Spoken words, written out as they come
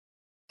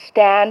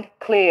Stand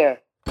clear.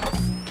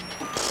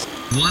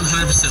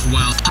 100%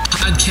 Wild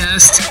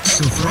podcast.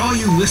 So for all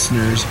you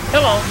listeners,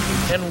 Hello,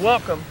 and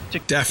welcome to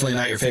definitely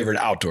not your favorite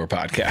outdoor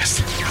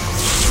podcast.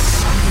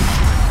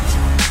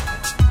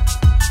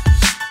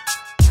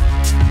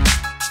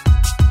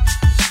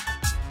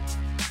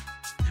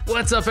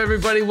 What's up,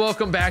 everybody?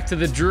 Welcome back to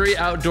the Drury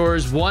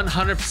Outdoors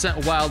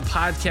 100% Wild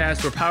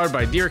podcast. We're powered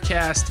by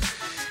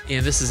DeerCast,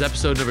 and this is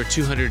episode number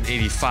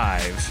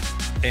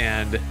 285.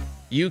 And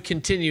you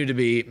continue to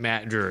be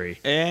Matt Drury.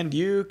 And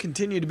you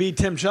continue to be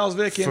Tim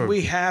Shelsvik, and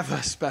we have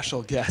a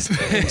special guest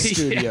in the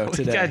studio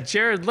today. We got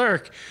Jared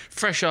Lurk,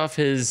 fresh off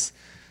his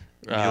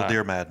Mule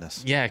Deer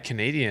Madness. Yeah,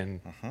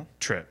 Canadian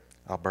trip.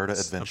 Alberta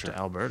Adventure. Up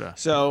to Alberta.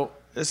 So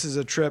this is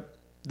a trip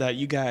that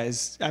you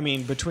guys, I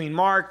mean, between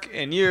Mark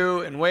and you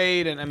and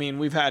Wade, and I mean,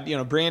 we've had,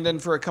 Brandon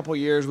for a couple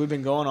years. We've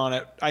been going on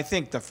it. I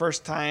think the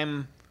first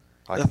time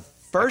I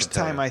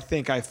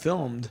think I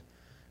filmed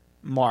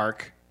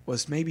Mark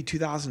was maybe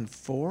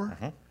 2004.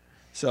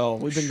 So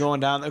we've been going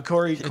down the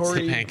Corey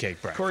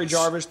pancake breakfast. Corey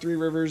Jarvis, Three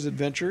Rivers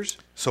Adventures.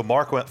 So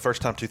Mark went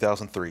first time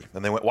 2003.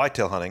 Then they went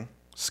whitetail hunting.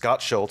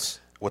 Scott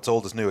Schultz, what's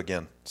old is new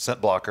again, scent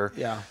blocker.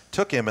 Yeah.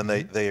 Took him, and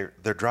they're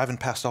driving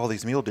past all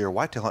these mule deer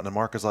whitetail hunting, and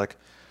Mark is like,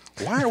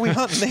 why are we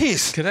hunting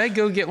these? Could I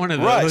go get one of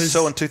those? Right.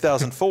 So in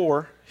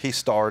 2004, he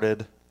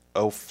started.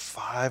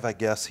 05, I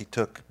guess he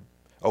took.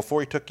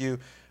 04 he took you.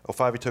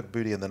 05 he took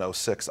Booty, and then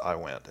 06 I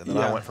went. And then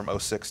I went from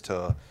 06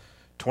 to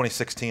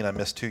 2016. I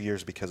missed 2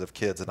 years because of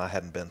kids, and I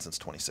hadn't been since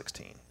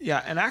 2016.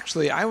 Yeah, and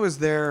actually I was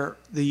there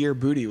the year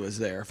Booty was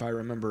there, if I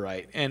remember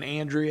right. And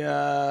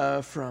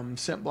Andrea from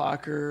Scent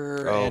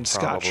Blocker and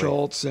Scott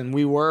Schultz, and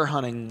we were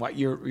hunting.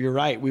 You're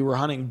right. We were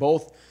hunting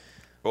both.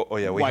 Oh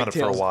yeah, we hunted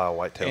for a while,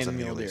 whitetails and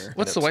muleys.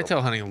 What's the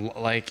whitetail hunting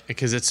like?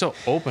 Because it's so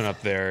open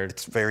up there.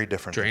 It's very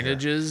different.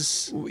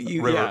 Drainages,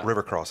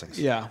 river crossings.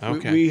 Yeah,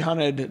 okay. we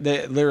hunted.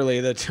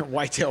 Literally, the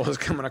whitetail was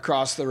coming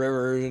across the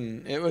river,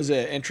 and it was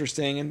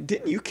interesting. And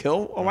didn't you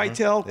kill a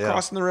whitetail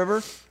crossing the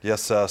river?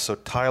 Yes. So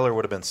Tyler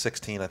would have been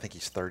 16. I think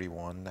he's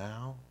 31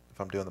 now,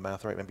 if I'm doing the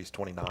math right. Maybe he's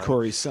 29.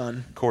 Corey's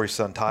son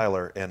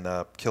Tyler, and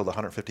killed a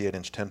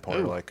 158-inch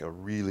 10-pointer, like a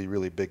really,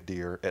 really big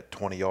deer at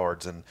 20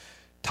 yards. And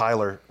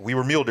Tyler, we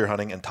were mule deer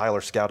hunting, and Tyler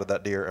scouted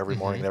that deer every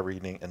morning and every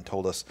evening and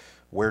told us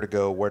where to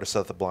go, where to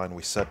set the blind.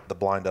 We set the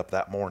blind up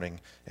that morning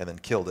and then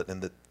killed it.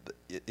 And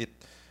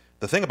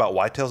the thing about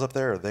whitetails up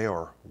there, they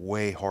are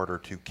way harder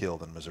to kill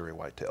than Missouri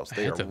whitetails.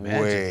 They are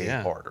way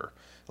harder.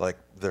 Like,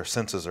 their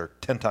senses are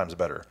 10 times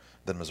better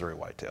than Missouri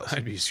whitetails.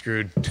 I'd be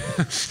screwed.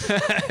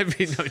 I'd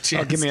be no chance.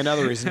 Oh, give me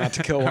another reason not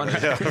to kill one.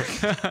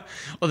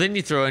 Well, then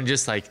you throw in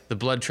just like the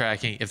blood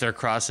tracking. If they're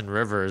crossing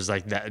rivers,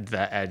 like that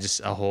adds just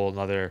a whole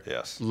other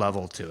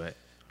level to it.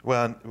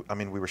 Well, I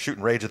mean, we were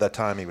shooting Rage at that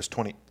time. He was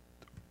 20.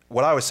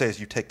 What I always say is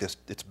you take this,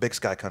 it's big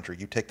sky country.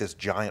 You take this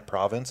giant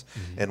province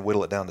and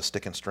whittle it down to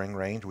stick and string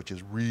range, which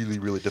is really,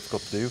 really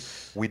difficult to do.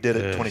 We did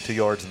it 22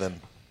 yards, and then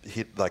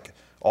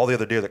all the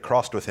other deer that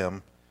crossed with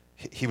him,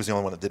 he was the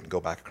only one that didn't go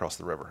back across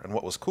the river. And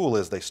what was cool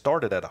is they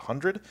started at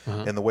 100,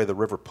 and the way the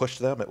river pushed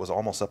them, it was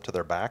almost up to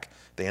their back.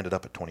 They ended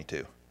up at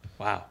 22.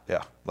 Wow.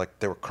 Yeah, like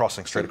they were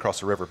crossing straight across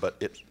the river,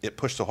 but it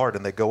pushed so hard,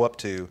 and they go up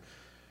to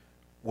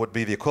what would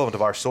be the equivalent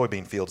of our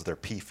soybean fields, their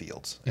pea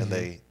fields, and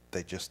they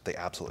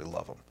absolutely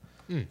love them.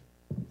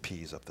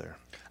 Peas up there.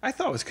 I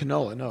thought it was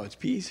canola. No, it's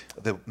peas.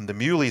 The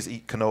muleys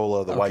eat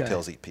canola, the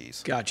whitetails eat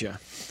peas. Gotcha.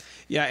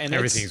 Yeah, and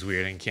everything's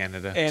weird in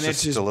Canada. And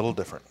it's just a little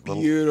different.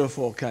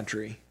 Beautiful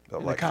country.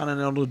 The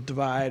Continental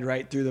Divide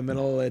right through the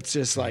middle. It's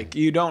just like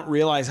you don't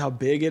realize how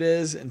big it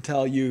is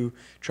until you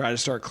try to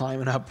start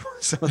climbing up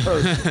some of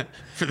those.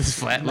 For the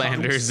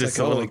Flatlanders, it's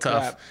a little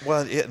tough.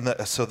 Well,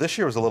 so this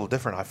year was a little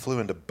different. I flew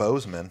into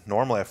Bozeman.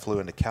 Normally I flew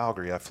into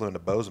Calgary. I flew into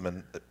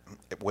Bozeman.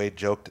 Wade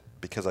joked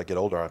because I get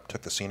older, I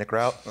took the scenic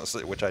route,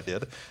 which I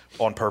did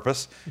on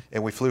purpose.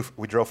 And we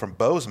drove from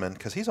Bozeman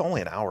because he's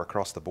only an hour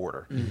across the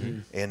border.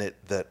 And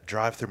that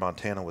drive through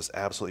Montana was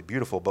absolutely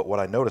beautiful. But what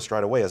I noticed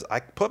right away is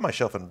I put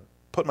myself in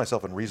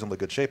reasonably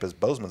good shape as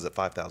Bozeman's at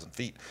 5,000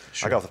 feet.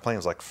 Sure. I got off the plane and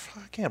was like,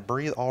 I can't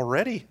breathe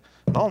already.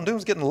 All I'm doing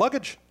is getting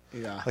luggage.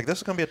 Yeah. Like, this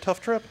is going to be a tough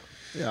trip.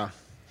 Yeah.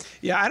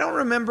 Yeah, I don't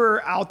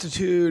remember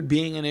altitude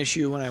being an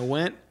issue when I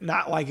went.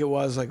 Not like it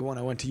was like when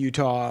I went to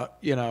Utah,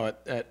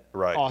 at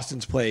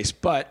Austin's place.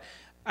 But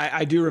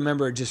I do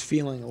remember just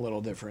feeling a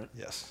little different.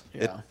 Yes.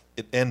 Yeah.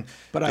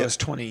 But I was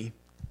 20.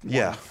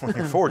 Yeah. When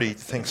you're 40,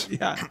 things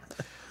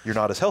you're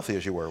not as healthy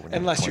as you were when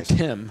unless you're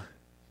 20. You're Tim.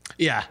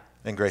 Yeah.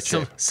 In great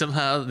shape.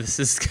 Somehow this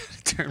is going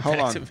to turn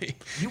back to me.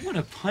 You want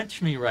to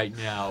punch me right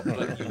now,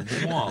 but you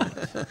won't.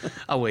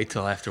 I'll wait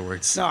till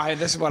afterwards. No,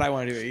 this is what I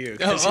want to do at you.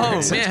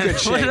 Oh man,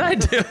 what did I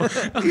do?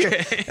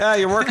 Okay. Yeah,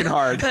 you're working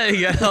hard.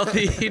 He got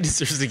healthy. He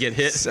deserves to get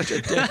hit. Such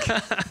a dick.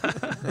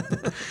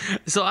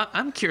 So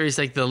I'm curious,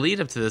 like the lead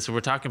up to this, when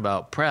we're talking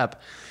about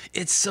prep,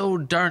 it's so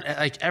darn,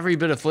 like every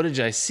bit of footage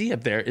I see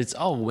up there, it's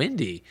all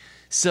windy.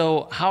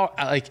 So how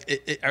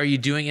are you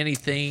doing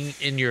anything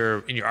in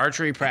your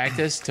archery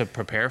practice to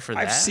prepare for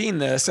that? I've seen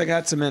this. I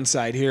got some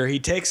insight here. He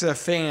takes a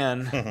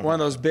fan, one of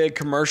those big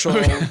commercial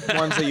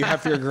ones that you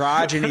have for your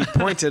garage, and he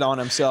points it on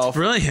himself.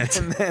 Brilliant.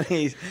 And then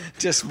he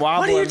just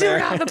wobbling What are you doing there.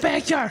 out in the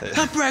backyard?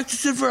 I'm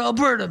practicing for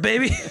Alberta,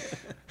 baby.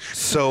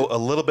 So a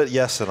little bit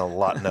yes and a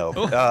lot no.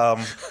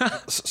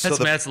 That's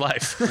Matt's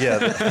life. Yeah.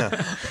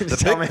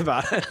 Tell me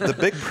about it. The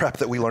big prep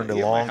that we learned a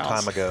Get my long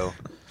house. time ago,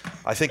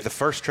 I think the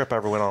first trip I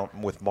ever went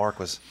on with Mark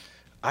was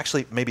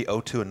actually maybe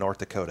 02 in North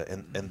Dakota.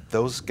 And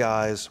those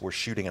guys were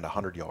shooting at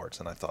 100 yards.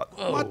 And I thought,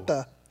 what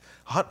the?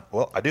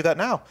 Well, I do that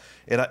now.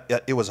 And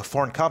it was a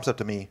foreign concept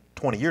to me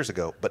 20 years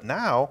ago. But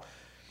now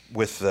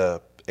with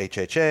the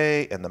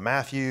HHA and the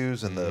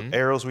Matthews and the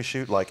arrows we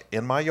shoot, like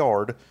in my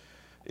yard,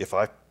 if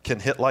I can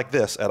hit like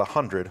this at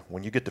 100,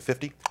 when you get to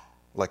 50,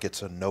 like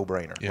it's a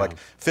no-brainer. Yeah. Like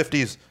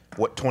 50 is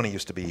what 20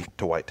 used to be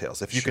to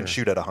whitetails. If you can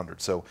Sure. shoot at 100.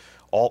 So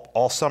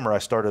all summer I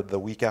started the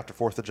week after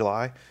 4th of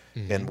July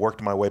and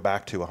worked my way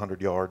back to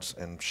 100 yards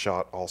and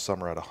shot all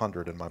summer at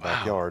 100 in my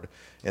backyard.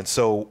 And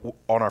so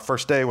on our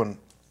first day, when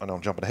I know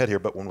I'm jumping ahead here,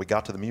 but when we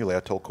got to the muley, I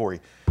told Corey,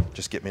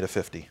 just get me to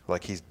 50.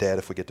 Like he's dead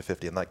if we get to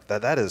 50. And like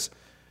that is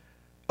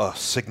a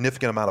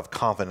significant amount of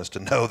confidence to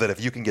know that if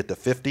you can get to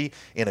 50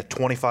 in a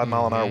 25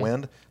 mile an hour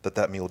wind,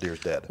 that mule deer is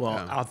dead. Well,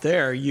 out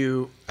there, if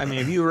you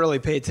really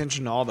pay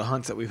attention to all the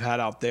hunts that we've had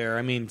out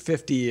there,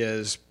 50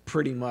 is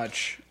pretty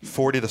much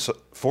 40 to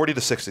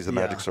 60 is the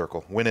magic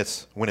circle. When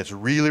it's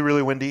really,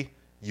 really windy,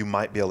 you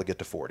might be able to get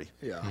to 40.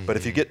 Yeah. But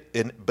if you get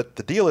in, but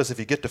the deal is if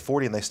you get to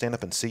 40 and they stand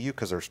up and see you,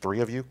 because there's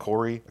 3 of you,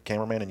 Corey, a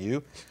cameraman, and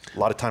you, a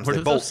lot of times What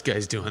they are bolt. those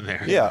guys doing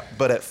there? Yeah,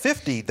 but at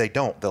 50, they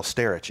don't. They'll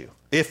stare at you.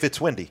 If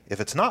it's windy. If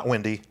it's not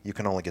windy, you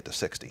can only get to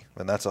 60.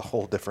 And that's a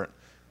whole different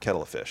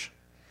kettle of fish.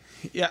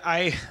 Yeah,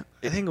 I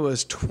think it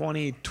was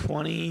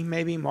 2020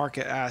 maybe. Mark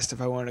asked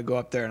if I wanted to go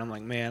up there, and I'm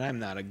like, man, I'm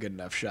not a good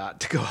enough shot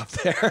to go up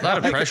there. A lot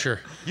of pressure.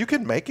 You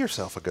can make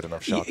yourself a good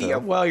enough shot, though. Yeah,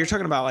 well, you're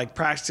talking about like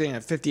practicing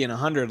at 50 and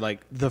 100.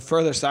 Like the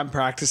furthest I'm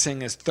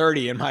practicing is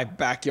 30 in my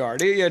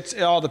backyard.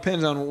 It all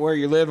depends on where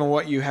you live and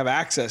what you have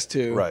access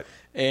to. Right.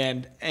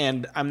 And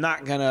I'm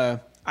not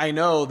gonna. I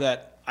know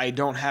that I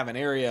don't have an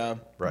area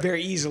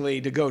very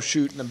easily to go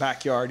shoot in the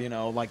backyard.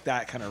 Like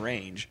that kind of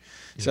range.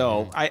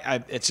 So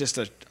I it's just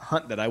a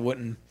hunt that I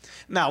wouldn't.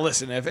 Now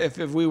listen, if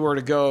we were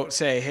to go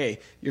say, hey,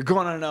 you're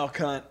going on an elk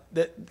hunt,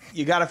 that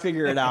you got to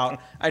figure it out,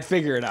 I'd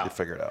figure it out. You'd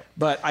figure it out.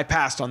 But I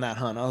passed on that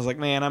hunt. I was like,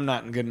 man, I'm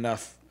not good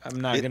enough. I'm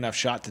not a good enough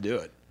shot to do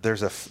it.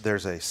 There's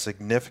a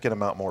significant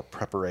amount more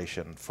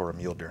preparation for a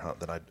mule deer hunt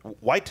than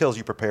whitetails.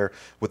 You prepare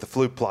with the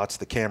fluke plots,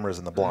 the cameras,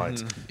 and the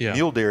blinds. Yeah.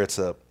 Mule deer,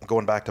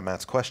 going back to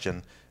Matt's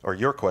question or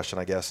your question,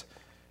 I guess.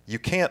 You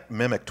can't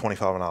mimic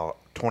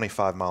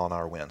 25 mile an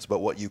hour winds, but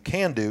what you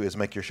can do is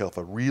make yourself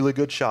a really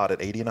good shot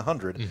at 80 and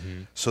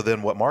 100. So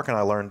then what Mark and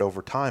I learned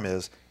over time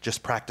is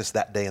just practice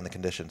that day in the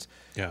conditions.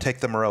 Yeah. Take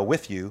the Moreau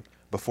with you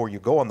before you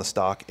go on the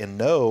stock and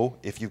know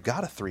if you've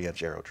got a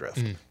 3-inch arrow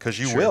drift, because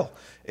you will,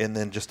 and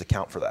then just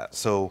account for that.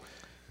 So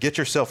get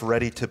yourself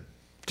ready to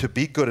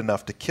be good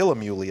enough to kill a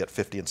muley at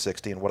 50 and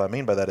 60. And what I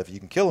mean by that, if you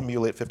can kill a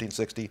muley at 50 and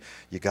 60,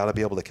 you got to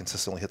be able to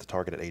consistently hit the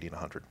target at 80 and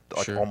 100,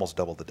 like almost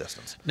double the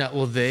distance. Now,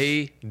 will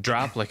they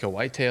drop like a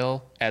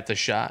whitetail at the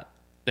shot?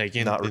 Like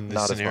in Not this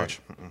as scenario? much.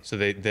 So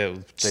they'll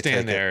take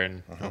stand there it.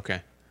 and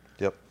okay.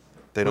 Yep.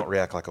 They don't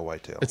react like a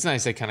whitetail. It's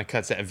nice. It kind of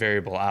cuts that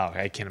variable out.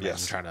 I can't imagine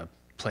Yes. trying to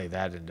play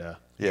that into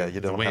Yeah, you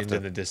the don't have wind to-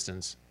 and the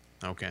distance.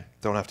 Okay.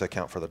 Don't have to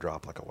account for the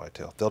drop like a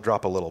whitetail. They'll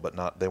drop a little,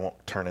 but they won't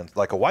turn in.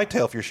 Like a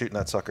whitetail, if you're shooting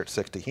that sucker at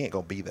 60, he ain't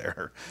going to be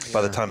there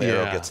by the time the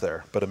arrow Yeah. gets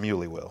there. But a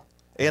muley will.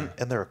 And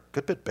they're a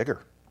good bit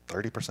bigger,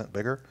 30%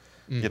 bigger.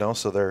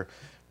 So their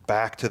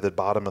back to the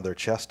bottom of their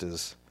chest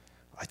is,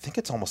 I think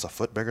it's almost a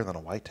foot bigger than a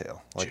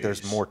whitetail. Like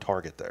there's Jeez. more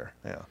target there.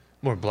 Yeah.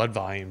 More blood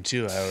volume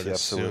too. I would Yeah,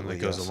 assume absolutely,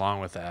 that goes yes. along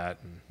with that.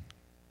 And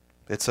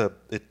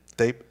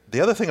The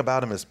other thing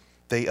about them is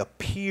they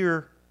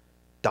appear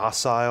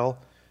docile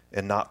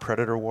and not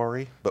predator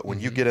worry, but when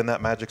you get in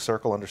that magic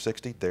circle under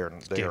 60, they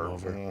Game are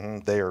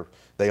over.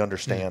 they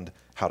understand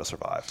how to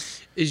survive.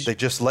 Is- They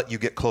just let you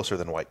get closer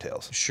than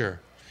whitetails. Sure.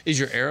 Is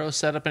your arrow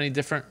setup any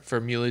different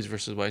for muleys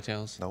versus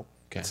whitetails? Nope.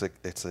 Okay.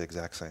 It's the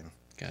exact same.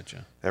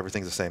 Gotcha.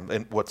 Everything's the same.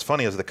 And what's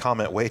funny is the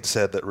comment Wade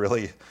said that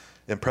really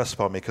impressed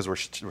upon me, because we're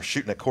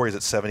shooting at Corey's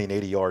at 70 and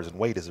 80 yards,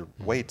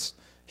 and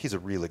he's a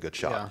really good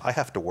shot. Yeah. I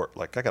have to work,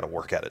 I got to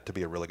work at it to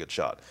be a really good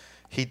shot.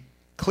 He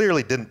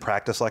clearly didn't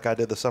practice like I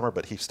did this summer,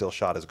 but he still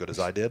shot as good as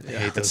I did hate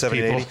at those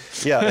 70 and 80.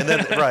 people. Yeah, and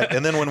then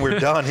and then when we're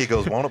done, he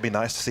goes, "Won't it be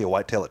nice to see a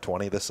whitetail at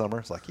 20 this summer?"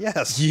 It's like,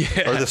 yes.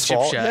 Yeah, Or this chip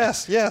fall.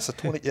 shot. Yes, a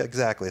 20. Yeah,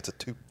 exactly. It's a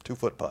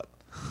 2-foot putt.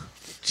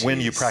 When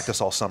you Jeez.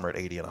 practice all summer at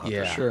 80 and 100.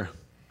 Yeah. Sure.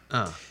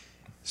 Uh,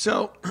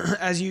 So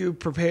as you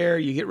prepare,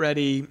 you get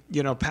ready,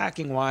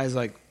 packing wise,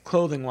 like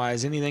clothing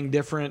wise, anything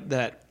different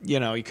that,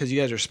 because you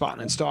guys are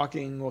spotting and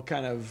stalking, what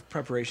kind of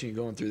preparation are you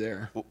going through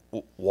there?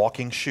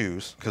 Walking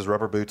shoes, because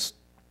rubber boots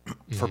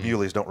for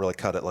muleys don't really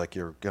cut it. Like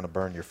you're going to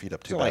burn your feet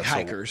up too So bad. like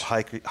hikers.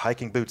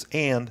 Hiking boots,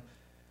 and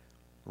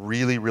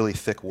really, really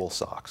thick wool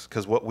socks.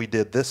 Because what we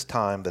did this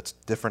time that's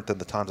different than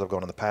the times I've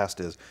gone in the past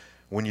is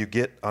when you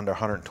get under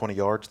 120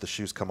 yards, the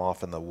shoes come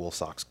off and the wool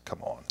socks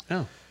come on.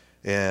 Oh.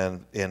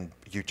 And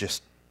you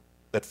just,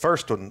 at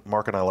first when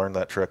Mark and I learned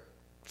that trick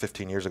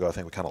 15 years ago, I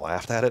think we kind of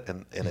laughed at it,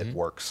 and it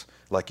works.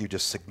 Like, you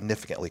just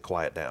significantly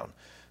quiet down.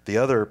 The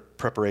other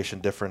preparation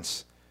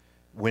difference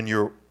when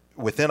you're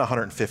within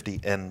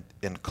 150 and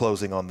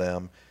closing on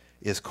them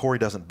is Corey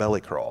doesn't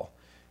belly crawl.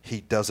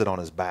 He does it on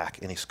his back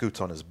and he scoots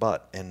on his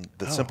butt. And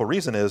the simple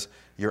reason is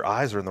your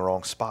eyes are in the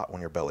wrong spot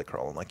when you're belly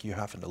crawling. Like, you're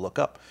having to look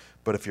up.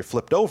 But if you're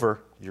flipped over,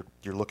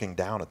 you're looking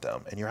down at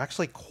them, and you're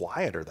actually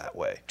quieter that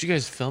way. Did you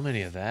guys film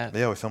any of that?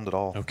 Yeah, we filmed it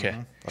all. Okay.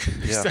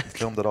 Yeah, we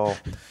filmed it all.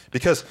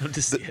 Because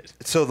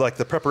so like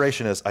the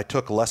preparation is I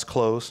took less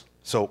clothes.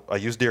 So I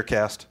used deer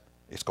cast.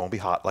 It's going to be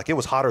hot. Like, it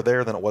was hotter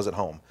there than it was at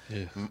home.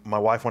 Yeah. My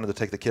wife wanted to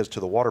take the kids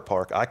to the water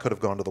park. I could have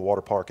gone to the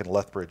water park in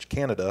Lethbridge,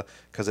 Canada,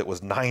 because it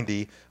was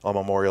 90 on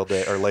Memorial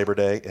Day or Labor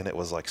Day, and it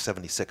was like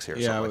 76 here.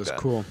 Yeah, it was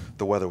cool.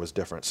 The weather was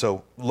different.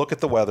 So look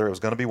at the weather. It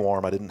was going to be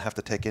warm. I didn't have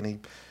to take any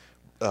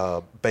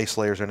base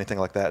layers or anything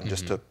like that, and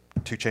just took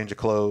 2 change of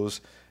clothes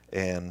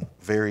and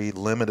very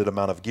limited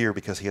amount of gear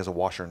because he has a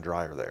washer and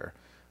dryer there.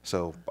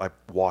 So I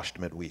washed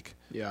midweek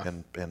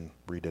and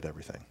redid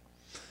everything.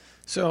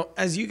 So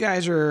as you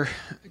guys are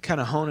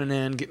kind of honing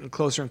in, getting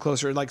closer and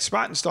closer, like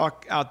spot and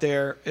stalk out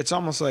there, it's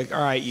almost like,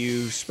 all right,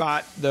 you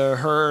spot the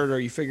herd or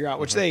you figure out,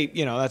 which they,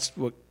 that's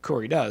what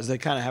Corey does. They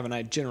kind of have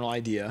a general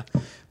idea.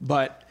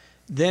 But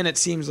then it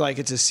seems like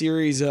it's a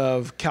series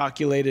of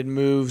calculated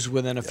moves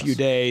within a few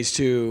days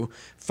to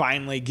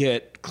finally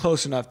get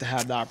close enough to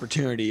have the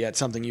opportunity at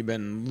something you've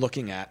been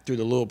looking at through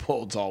the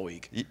Leopolds all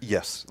week.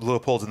 Yes,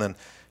 Leopolds, and then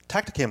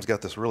Tactacam's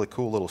got this really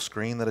cool little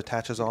screen that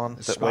attaches on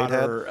that Wade had.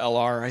 Spotter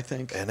LR, I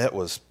think. And it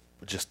was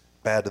just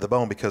bad to the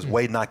bone because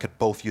Wade and I could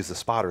both use the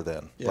spotter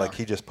then. Yeah. Like,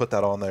 he just put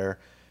that on there.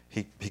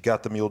 He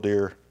got the mule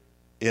deer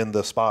in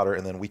the spotter,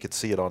 and then we could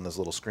see it on this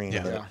little screen,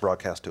 and then it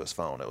broadcast to his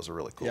phone. It was a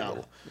really cool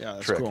little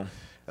trick.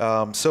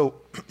 Cool. So,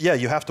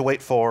 you have to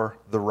wait for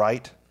the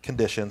right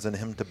conditions and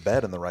him to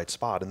bed in the right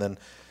spot. And then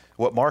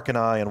what Mark and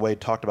I and Wade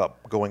talked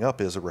about going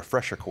up is a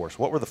refresher course.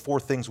 What were the 4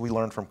 things we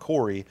learned from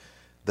Corey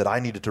that I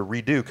needed to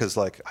redo? Because,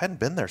 like, I hadn't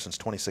been there since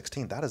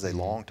 2016. That is a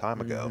long time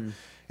ago.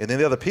 And then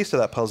the other piece to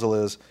that puzzle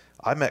is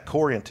I met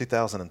Corey in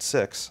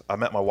 2006. I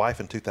met my wife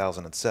in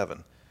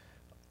 2007.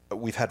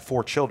 We've had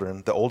 4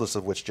 children, the oldest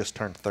of which just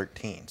turned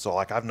 13. So,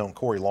 like, I've known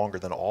Corey longer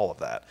than all of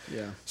that.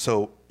 Yeah.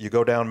 So you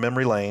go down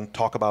memory lane,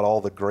 talk about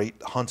all the great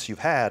hunts you've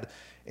had,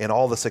 and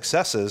all the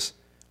successes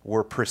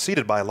were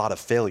preceded by a lot of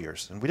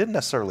failures. And we didn't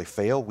necessarily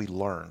fail. We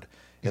learned.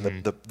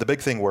 And the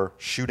big thing were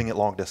shooting at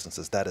long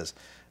distances.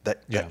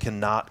 That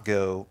cannot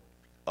go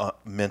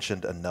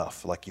mentioned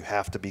enough. Like, you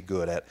have to be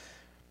good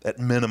at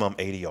minimum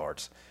 80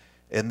 yards.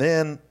 And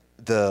then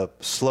the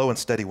slow and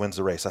steady wins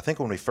the race. I think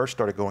when we first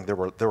started going, there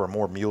were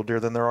more mule deer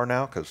than there are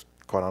now, because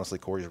quite honestly,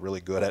 Corey's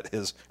really good at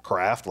his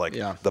craft,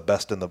 the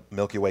best in the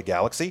Milky Way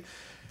galaxy.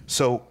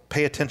 So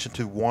pay attention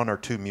to 1 or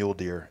 2 mule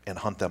deer and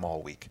hunt them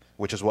all week,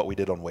 which is what we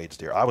did on Wade's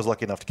deer. I was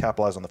lucky enough to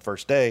capitalize on the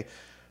first day.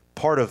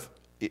 Part of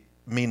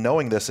me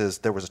knowing this is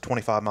there was a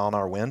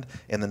 25-mile-an-hour wind,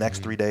 and the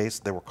next 3 days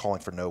they were calling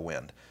for no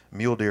wind.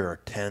 Mule deer are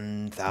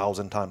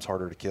 10,000 times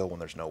harder to kill when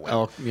there's no wind.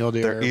 Elk, mule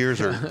deer. Their ears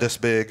are this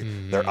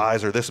big. Their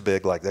eyes are this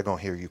big. Like, they're going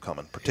to hear you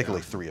coming,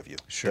 particularly 3 of you.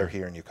 Sure. They're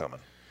hearing you coming.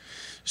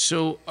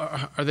 So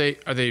are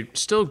they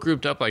still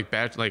grouped up like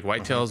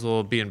whitetails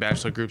will be in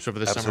bachelor groups over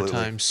the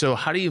summertime? So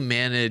how do you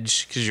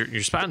manage, because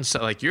you're spotting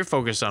like you're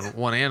focused on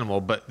one animal,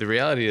 but the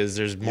reality is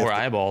there's more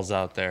eyeballs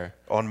out there.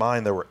 On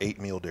mine there were 8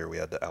 mule deer we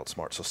had to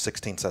outsmart, so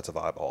 16 sets of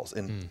eyeballs.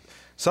 And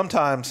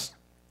sometimes,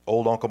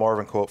 old Uncle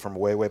Marvin quote from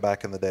way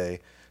back in the day,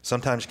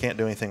 sometimes you can't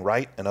do anything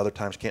right and other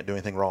times you can't do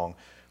anything wrong.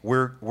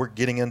 We're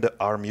getting into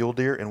our mule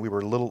deer, and we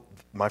were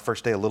my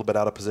first day a little bit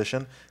out of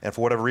position, and for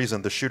whatever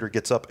reason the shooter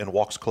gets up and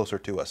walks closer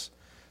to us.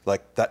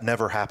 Like, that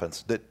never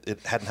happens. It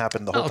hadn't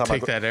happened the whole time. I'll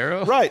take that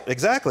arrow. Right,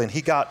 exactly. And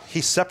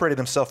he separated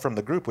himself from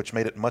the group, which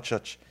made it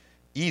much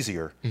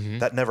easier.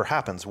 That never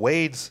happens.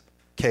 Wade's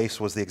case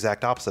was the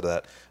exact opposite of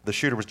that. The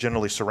shooter was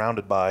generally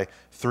surrounded by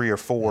 3 or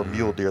 4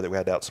 mule deer that we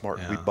had to outsmart.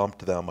 Yeah. We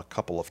bumped them a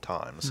couple of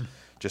times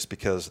just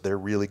because they're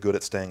really good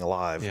at staying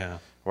alive. Yeah.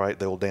 Right?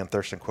 The old Dan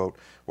Thurston quote,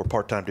 "We're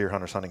part-time deer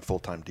hunters hunting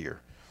full-time deer."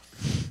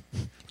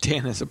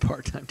 Dan is a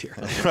part-time deer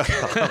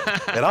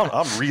hunter. And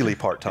I'm really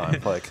part-time.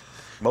 Like,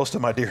 most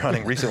of my deer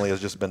hunting recently has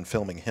just been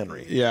filming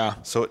Henry. Yeah.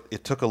 So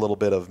it took a little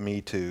bit of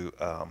me to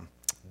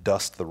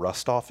dust the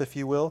rust off, if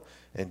you will,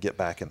 and get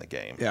back in the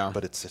game. Yeah.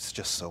 But it's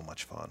just so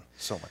much fun.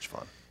 So much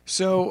fun.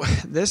 So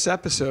this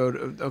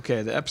episode,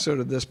 the episode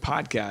of this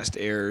podcast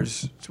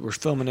airs. So we're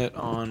filming it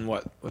on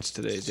what's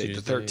today's date?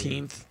 The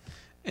 13th.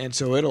 And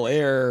so it'll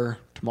air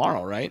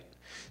tomorrow, right?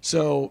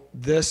 So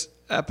this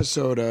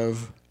episode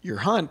of Your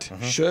Hunt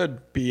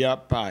should be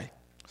up by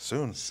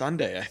soon.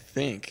 Sunday, I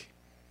think.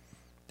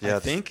 Yeah. I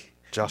think.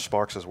 Josh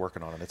Sparks is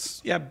working on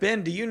it.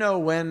 Ben, do you know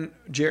when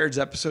Jared's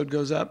episode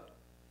goes up?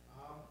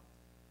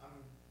 I'm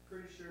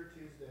pretty sure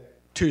Tuesday.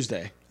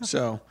 Tuesday.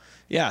 So,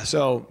 yeah.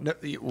 So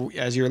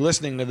as you're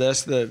listening to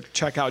this,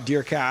 check out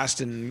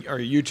DeerCast or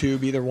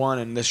YouTube, either one,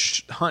 and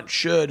this hunt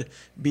should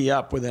be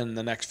up within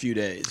the next few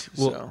days.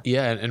 Well, so.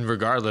 yeah, and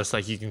regardless,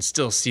 like you can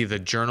still see the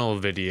journal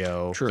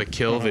video, True. the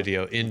kill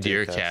video in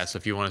DeerCast. DeerCast. So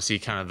if you want to see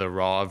kind of the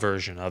raw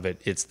version of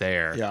it, it's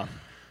there. Yeah.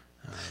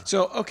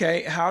 So,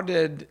 okay,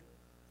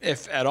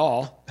 if at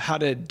all, how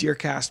did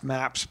DeerCast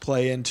maps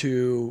play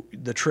into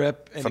the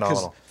trip? And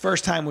Phenomenal. Because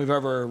first time we've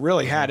ever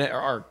really had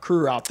our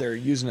crew out there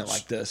using it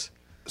like this.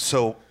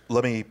 So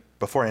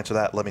before I answer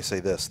that, let me say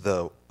this.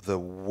 The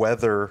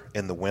weather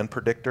and the wind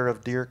predictor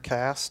of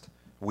DeerCast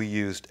we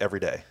used every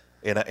day.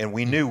 And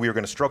we knew we were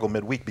going to struggle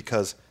midweek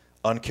because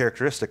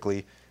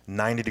uncharacteristically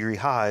 90-degree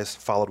highs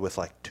followed with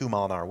like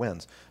 2-mile-an-hour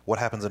winds. What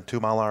happens in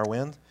 2-mile-an-hour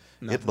winds?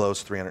 Nothing. It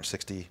blows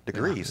 360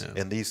 degrees.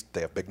 Yeah. And they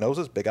have big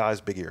noses, big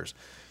eyes, big ears.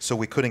 So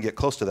we couldn't get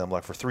close to them.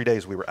 Like for 3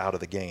 days we were out of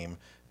the game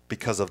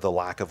because of the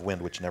lack of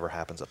wind, which never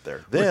happens up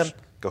there. Then,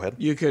 go ahead.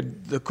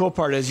 The cool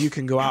part is you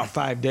can go out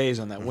 5 days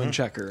on that wind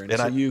checker. And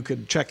so you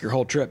could check your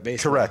whole trip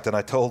basically. Correct. And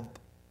I told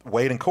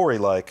Wade and Corey,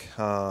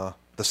 the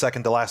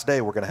second to last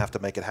day, we're going to have to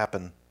make it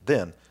happen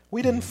then.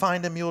 We didn't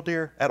find a mule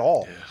deer at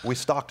all. Yeah. We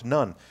stalked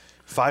none.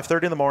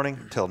 5:30 in the morning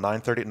till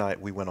 9:30 at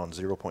night, we went on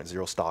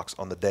 0.0 stalks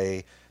on the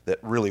day that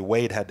really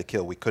Wade had to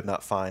kill. We could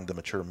not find the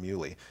mature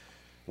muley.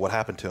 What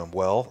happened to him?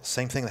 Well,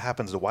 same thing that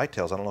happens to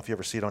whitetails. I don't know if you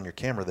ever see it on your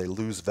camera. They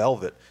lose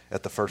velvet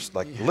at the first,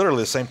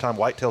 literally the same time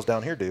whitetails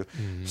down here do,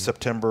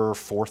 September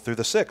 4th through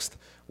the 6th.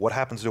 What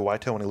happens to a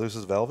whitetail when he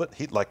loses velvet?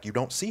 You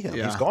don't see him.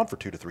 Yeah. He's gone for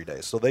 2 to 3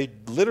 days. So they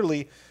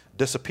literally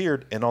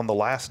disappeared. And on the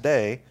last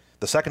day,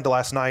 the second to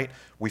last night,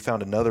 we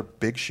found another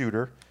big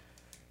shooter,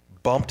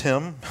 bumped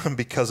him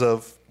because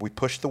we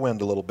pushed the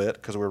wind a little bit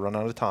because we were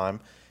running out of time.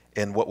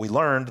 And what we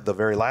learned the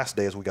very last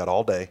day is we got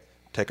all day,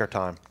 take our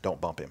time,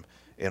 don't bump him.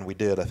 And we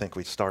did. I think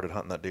we started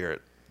hunting that deer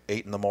at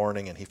 8 in the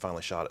morning, and he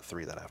finally shot at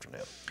 3 that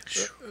afternoon.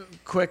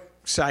 Quick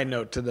side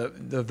note to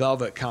the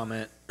velvet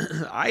comment.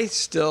 I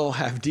still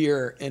have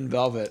deer in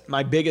velvet.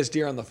 My biggest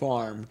deer on the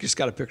farm, just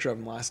got a picture of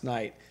him last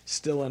night,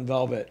 still in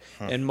velvet.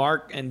 And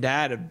Mark and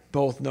Dad have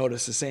both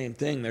noticed the same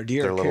thing. Their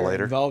deer are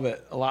carrying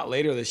velvet a lot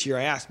later this year.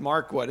 I asked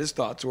Mark what his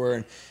thoughts were,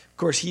 and of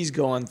course he's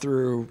going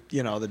through,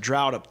 the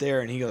drought up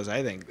there, and he goes,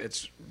 I think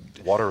it's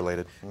water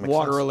related.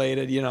 Water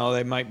related,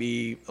 they might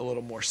be a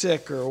little more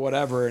sick or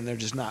whatever, and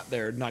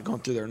they're not going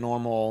through their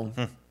normal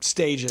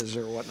stages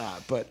or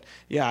whatnot. But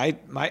yeah,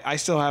 I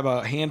still have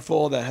a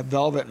handful that have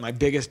velvet, and my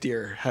biggest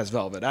deer has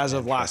velvet as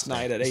of last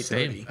night at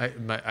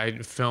 8:30.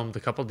 I filmed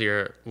a couple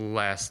deer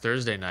last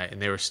Thursday night,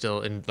 and they were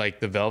still in,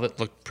 the velvet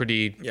looked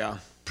pretty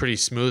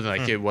smooth,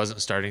 it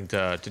wasn't starting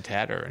to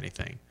tatter or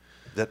anything.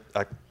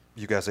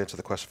 You guys answer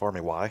the question for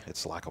me. Why?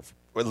 It's lack of,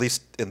 at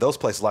least in those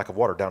places, lack of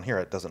water. Down here,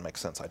 it doesn't make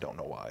sense. I don't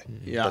know why.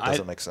 Yeah, that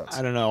doesn't make sense.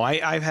 I don't know.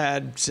 I've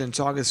had since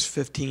August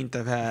 15th.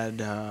 I've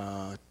had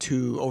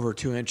over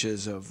 2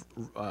 inches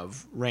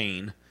of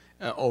rain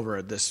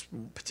over this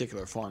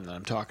particular farm that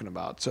I'm talking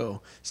about.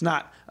 So it's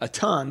not a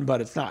ton, but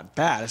it's not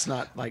bad. It's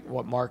not like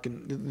what Mark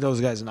and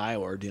those guys in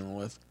Iowa are dealing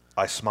with.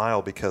 I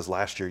smile because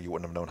last year you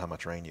wouldn't have known how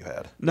much rain you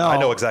had. No, I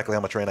know exactly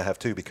how much rain I have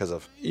too because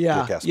of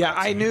DeerCast. Yeah,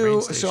 I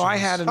knew. So I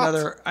had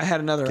another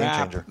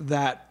app changer.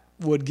 that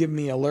would give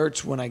me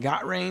alerts when I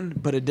got rain,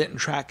 but it didn't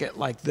track it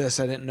like this.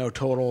 I didn't know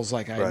totals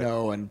like I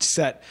know, and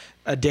set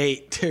a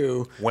date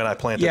to when I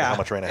planted how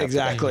much rain I have.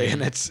 Exactly, today.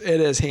 And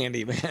it is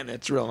handy, man.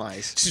 It's real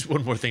nice. Just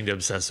one more thing to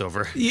obsess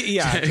over.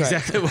 Yeah,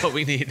 exactly what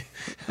we need.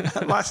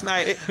 Last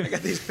night I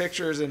got these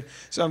pictures, and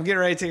so I'm getting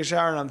ready to take a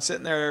shower, and I'm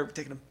sitting there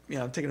taking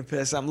a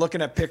piss. I'm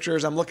looking at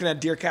pictures. I'm looking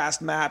at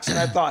DeerCast maps, and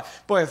I thought,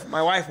 boy, if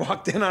my wife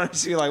walked in on it,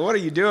 she'd be like, "What are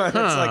you doing?" It's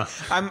like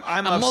I'm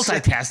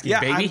multitasking,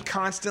 baby. I'm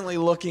constantly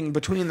looking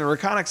between the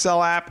Recon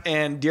Excel app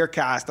and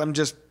DeerCast. I'm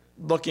just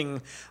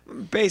looking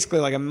basically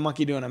like a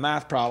monkey doing a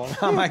math problem.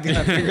 How am I going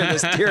to figure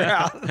this deer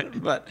out?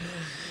 But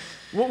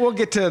we'll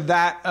get to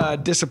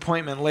that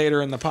disappointment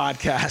later in the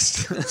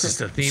podcast. It's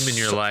just a theme in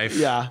your life.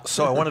 Yeah.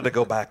 So I wanted to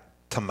go back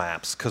to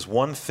maps because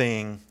one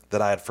thing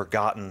that I had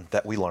forgotten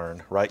that we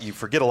learned, right? You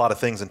forget a lot of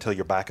things until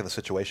you're back in the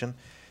situation.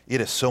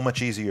 It is so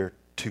much easier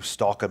to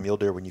stalk a mule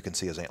deer when you can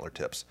see his antler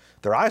tips.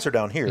 Their eyes are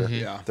down here.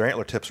 Their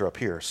antler tips are up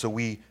here. So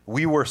we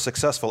were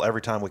successful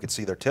every time we could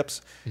see their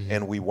tips,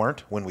 and we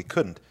weren't when we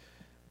couldn't.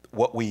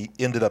 What we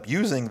ended up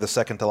using the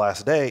second to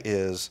last day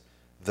is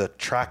the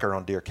tracker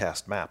on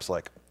DeerCast maps.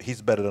 Like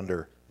he's bedded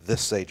under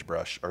this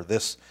sagebrush or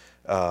this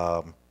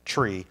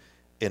tree,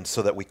 and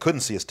so that we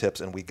couldn't see his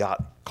tips, and we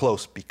got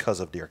close because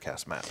of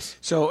DeerCast maps.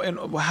 So, and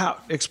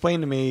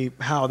explain to me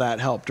how that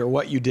helped or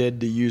what you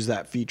did to use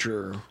that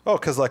feature. Oh,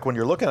 because like when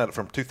you're looking at it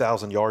from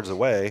 2,000 yards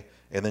away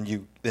and then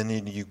you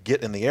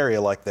get in the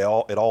area like it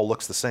all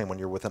looks the same when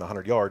you're within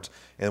 100 yards,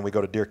 and then we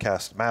go to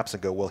DeerCast maps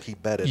and go, well, he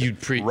bedded You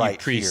right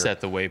preset here.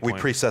 the waypoint. We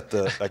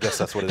preset I guess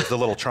that's what it is, the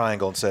little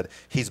triangle, and said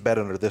he's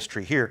bedded under this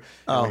tree here.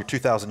 And when you're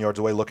 2,000 yards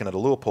away looking at a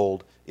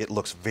Leupold, it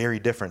looks very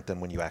different than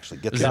when you actually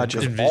get there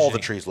because all the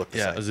trees look the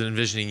same. I was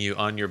envisioning you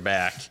on your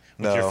back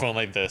with your phone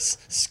like this,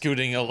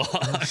 scooting along.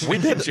 We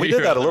did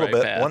that a little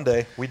bit. Path. One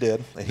day we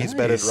did. And he's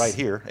bedded Nice. right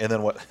here. And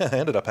then what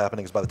ended up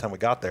happening is by the time we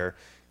got there,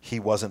 he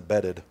wasn't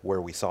bedded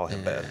where we saw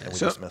him bed, and we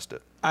just missed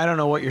it. I don't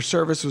know what your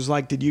service was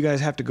like. Did you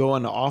guys have to go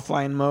into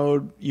offline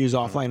mode, use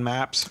offline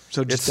maps?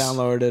 So just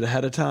download it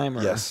ahead of time?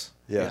 Or? Yes.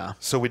 Yeah.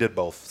 So we did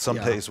both. Some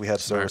days we had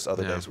service,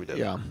 other Yeah. days we didn't.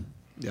 Yeah.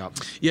 Yeah.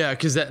 Yeah,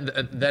 because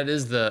that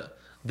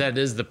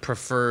is the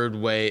preferred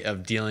way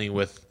of dealing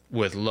with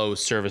low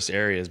service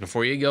areas.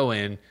 Before you go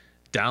in,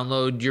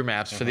 download your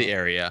maps for the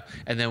area,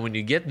 and then when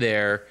you get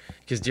there,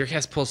 because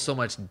DeerCast pulls so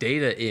much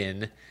data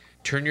in,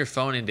 turn your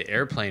phone into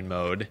airplane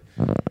mode,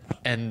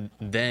 and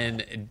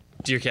then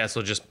DeerCast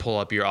will just pull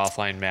up your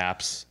offline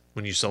maps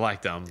when you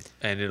select them,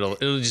 and it'll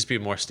just be a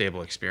more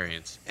stable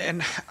experience.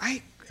 And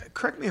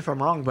correct me if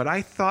I'm wrong, but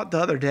I thought the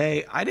other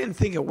day, I didn't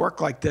think it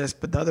worked like this,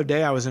 but the other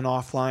day I was in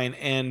offline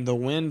and the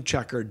wind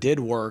checker did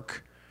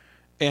work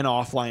in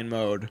offline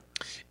mode.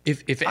 I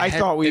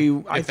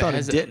thought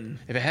it didn't.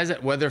 If it has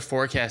that weather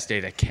forecast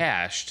data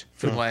cached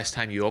from the last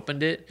time you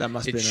opened it, That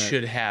must be it.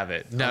 should have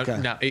it. Now, Okay.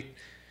 now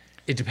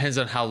it depends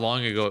on how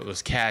long ago it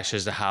was cached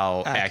as to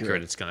how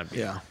accurate it's going to be.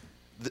 Yeah.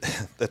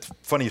 That's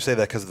funny you say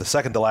that because the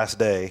second to last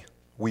day,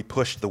 we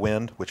pushed the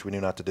wind, which we knew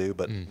not to do,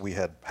 but we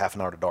had half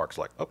an hour to dark. It's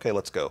like, okay,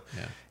 let's go.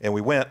 Yeah. And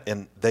we went,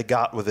 and they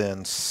got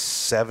within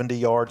 70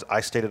 yards.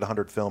 I stayed at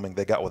 100 filming.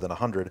 They got within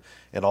 100,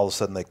 and all of a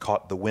sudden they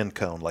caught the wind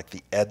cone, like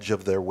the edge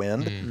of their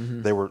wind.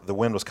 The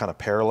wind was kind of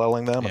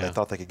paralleling them, and they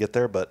thought they could get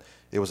there, but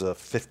it was a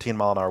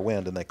 15-mile-an-hour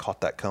wind, and they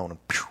caught that cone, and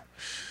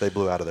they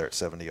blew out of there at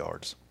 70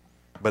 yards.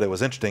 But it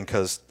was interesting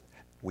because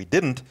we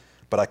didn't,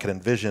 but I could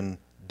envision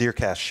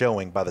DeerCast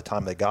showing by the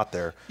time they got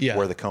there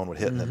where the cone would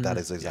hit, and that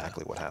is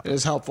exactly what It happened.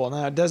 is helpful.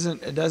 Now it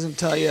doesn't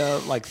tell you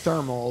like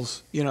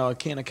thermals. It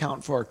can't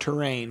account for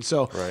terrain.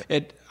 So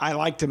I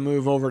like to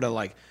move over to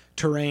like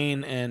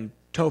terrain and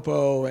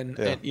topo and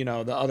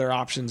the other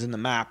options in the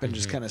map and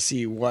just kind of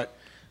see what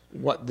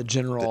the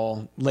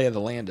general lay of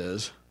the land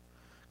is,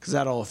 because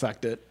that'll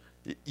affect it.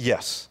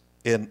 Yes,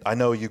 and I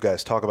know you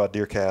guys talk about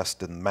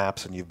DeerCast and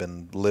maps, and you've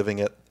been living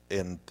it,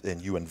 and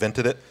you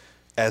invented it.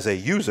 As a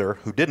user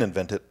who didn't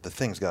invent it, the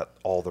thing's got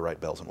all the right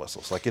bells and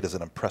whistles. Like, it is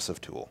an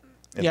impressive tool.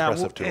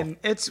 And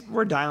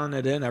we're dialing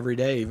it in every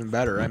day even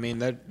better. I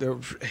mean,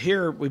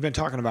 here we've been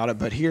talking about it,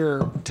 but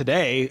here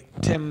today,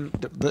 Tim,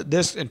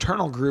 this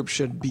internal group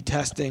should be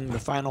testing the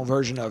final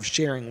version of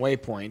sharing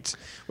waypoints,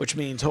 which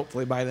means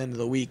hopefully by the end of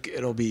the week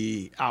it'll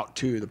be out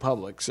to the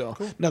public. So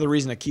another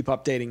reason to keep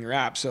updating your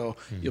app, so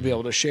you'll be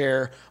able to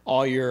share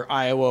all your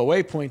Iowa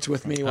waypoints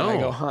with me when I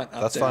go hunt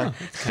up That's there. fine.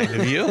 Kind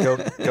of you.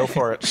 Go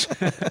for it.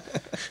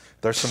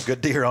 There's some good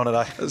deer on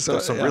it. There's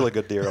some really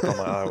good deer up on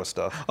my Iowa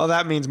stuff. Oh,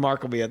 that means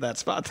Mark will be at that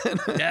spot then.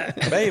 Yeah,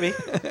 Maybe.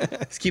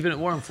 it's keeping it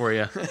warm for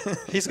you.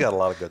 He's got a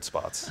lot of good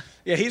spots.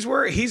 Yeah, he's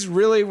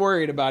really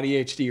worried about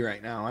EHD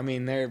right now. I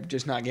mean, they're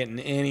just not getting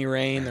any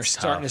rain. They're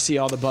starting to see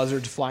all the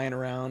buzzards flying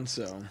around.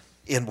 So,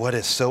 And what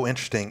is so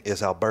interesting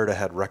is Alberta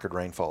had record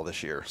rainfall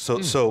this year.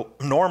 So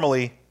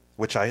normally,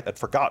 which I had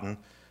forgotten,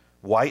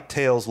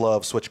 whitetails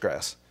love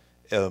switchgrass,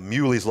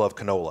 muleys love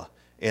canola,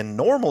 and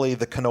normally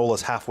the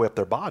canola's halfway up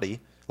their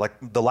body. Like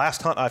the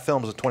last hunt I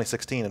filmed was in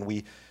 2016, and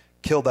we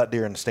killed that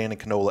deer in standing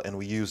canola, and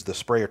we used the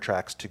sprayer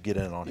tracks to get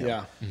in on him.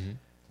 yeah.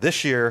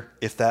 This year,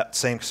 if that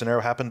same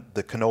scenario happened,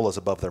 the canola's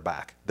above their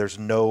back.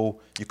 You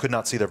could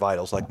not see their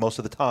vitals. Like most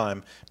of the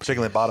time,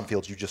 particularly in bottom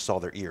fields, you just saw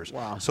their ears.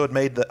 Wow. So it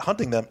made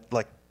hunting them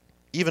like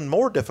even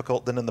more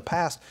difficult than in the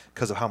past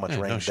because of how much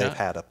rain they've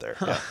had up there.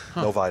 Yeah,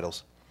 no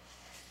vitals.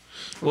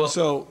 Well,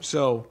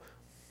 so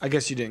I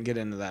guess you didn't get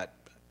into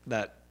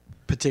that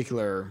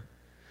particular,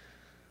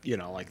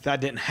 like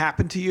that didn't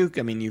happen to you.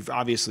 I mean, you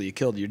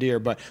killed your deer,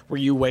 but were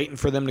you waiting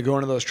for them to go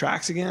into those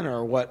tracks again,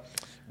 or what?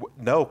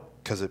 No,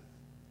 because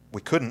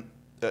we couldn't.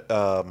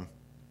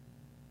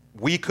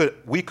 We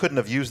couldn't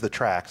have used the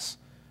tracks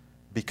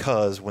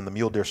because when the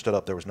mule deer stood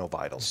up, there was no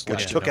vitals,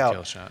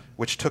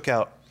 which took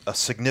out a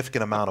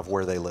significant amount of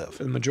where they live.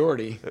 For the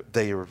majority.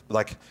 They were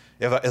like,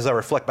 as I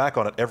reflect back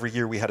on it, every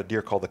year we had a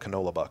deer called the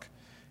canola buck.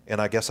 And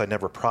I guess I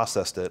never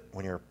processed it.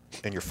 When you're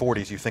in your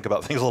 40s, you think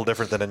about things a little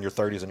different than in your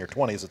 30s and your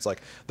 20s. It's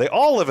like, they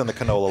all live in the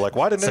canola. Like,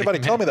 why didn't anybody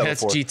tell me that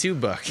That's before? G2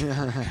 buck.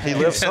 He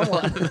lives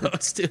somewhere.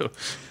 Those too.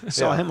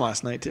 Saw him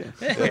last night too.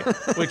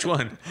 Which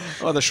one?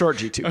 Oh, the short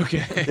G2.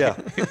 Okay. Yeah.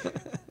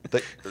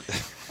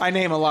 I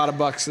name a lot of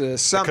bucks.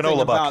 Something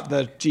canola about buck.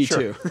 the G2.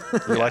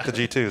 Sure. You like the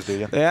G2s, do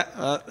you?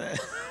 Yeah.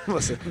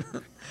 Listen.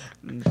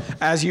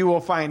 As you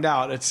will find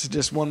out, it's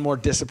just one more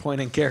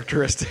disappointing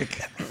characteristic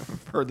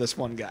for this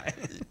one guy.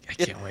 I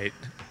can't wait.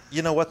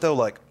 You know what, though?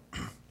 Like,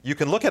 you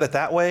can look at it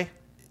that way,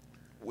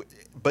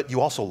 but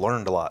you also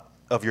learned a lot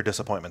of your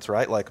disappointments,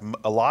 right? Like,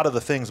 a lot of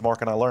the things Mark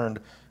and I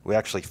learned, we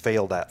actually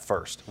failed at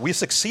first. We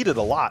succeeded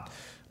a lot,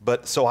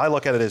 But so I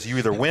look at it as you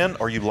either win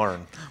or you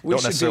learn. We don't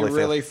should be necessarily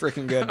really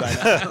freaking good by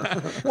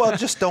now. well,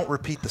 just don't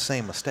repeat the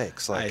same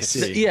mistakes. Like I it's-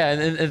 see. Yeah,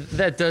 and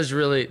that does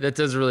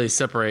really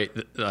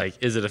separate. Like,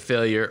 is it a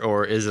failure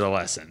or is it a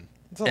lesson?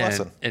 It's a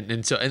lesson.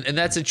 And so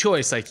that's a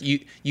choice. Like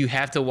you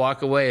have to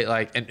walk away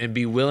and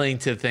be willing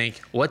to think,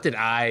 what did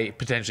I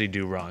potentially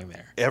do wrong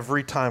there?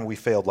 Every time we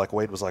failed, like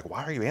Wade was like,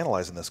 why are you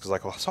analyzing this? Because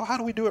like, well, so how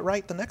do we do it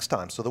right the next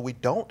time so that we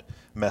don't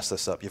mess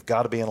this up? You've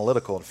got to be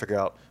analytical and figure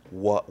out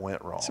what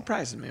went wrong.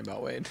 Surprises me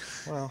about Wade.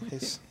 Well,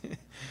 he's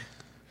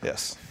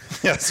yes,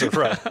 yes,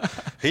 right.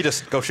 He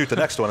just go shoot the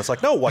next one. It's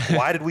like, no,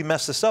 why did we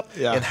mess this up?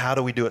 Yeah. And how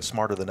do we do it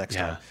smarter the next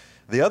Yeah. time?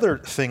 The other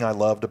thing I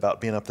loved about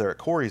being up there at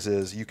Corey's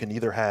is you can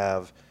either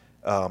have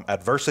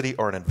adversity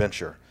or an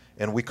adventure.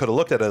 And we could have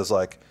looked at it as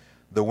like,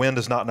 the wind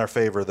is not in our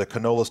favor. The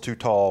canola's too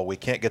tall. We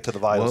can't get to the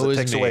vitals. Woe It is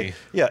takes me. away,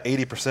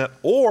 80%.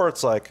 Or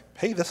it's like,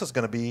 hey, this is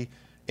going to be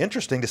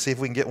interesting to see if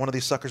we can get one of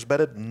these suckers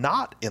bedded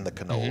not in the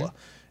canola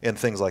and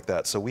things like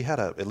that. So we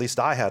had at least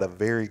I had a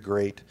very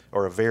great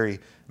or a very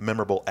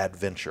memorable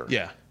adventure.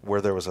 Yeah.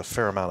 Where there was a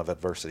fair amount of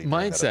adversity. during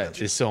that Mindset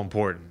adventure. is so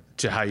important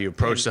to how you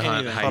approach the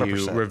hunt, anything. how you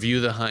 100%. review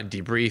the hunt,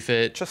 debrief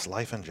it. Just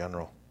life in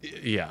general.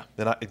 Yeah.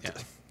 Then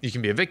You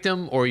can be a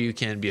victim or you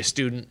can be a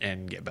student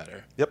and get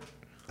better. Yep,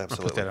 I'll put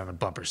absolutely. that on a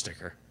bumper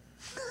sticker.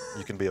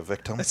 You can be a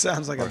victim. That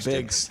sounds like or a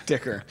student. big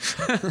sticker.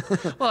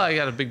 Well, I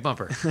got a big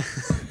bumper.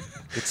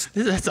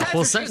 That's a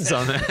whole sentence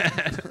on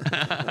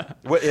that.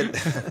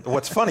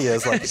 What's funny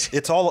is like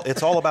it's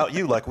all about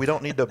you. Like we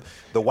don't need to.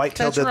 The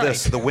whitetail That's did right.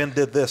 this. The wind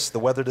did this. The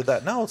weather did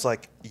that. No, it's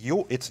like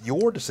it's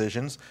your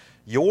decisions.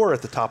 You're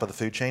at the top of the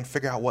food chain.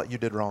 Figure out what you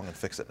did wrong and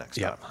fix it next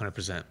Yeah, time.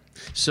 100%.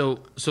 So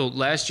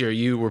last year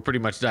you were pretty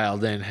much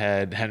dialed in,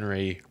 had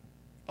Henry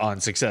on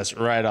success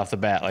right off the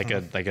bat, like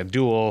a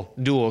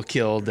dual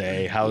kill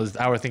day. How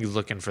are things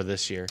looking for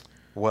this year?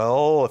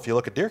 Well, if you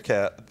look at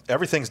DeerCat,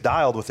 everything's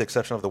dialed with the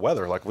exception of the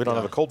weather. Like we don't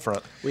have a cold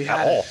front We at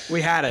had all. it.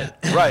 We had it.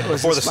 Right It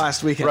was before this the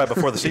last weekend. Right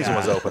before the season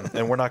was open,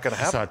 and we're not going to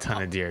I have saw a it.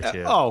 ton of deer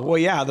too. Oh, well,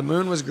 yeah, the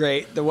moon was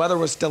great. The weather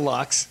was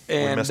deluxe,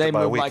 and missed they it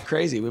by a moved week. like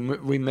crazy.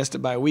 We missed it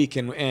by a week,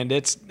 and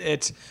it's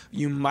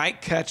you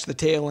might catch the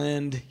tail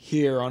end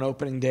here on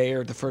opening day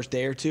or the first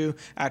day or two.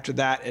 After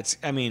that,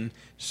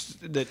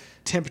 the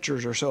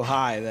temperatures are so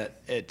high that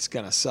it's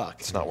gonna suck.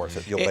 It's not worth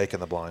it. You'll bake in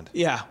the blind.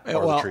 Yeah, Or the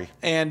well, tree.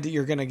 and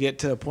you're going to get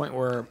to a point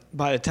where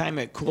by the time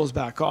it cools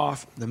back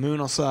off, the moon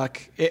will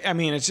suck.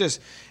 It's just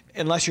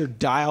unless you're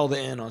dialed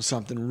in on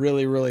something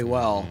really, really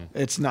well,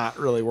 it's not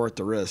really worth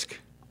the risk.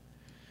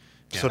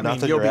 So I not mean,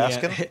 that you'll you're be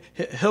asking,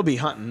 he'll be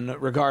hunting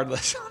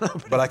regardless.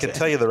 but I can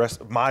tell you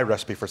my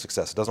recipe for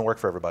success. It doesn't work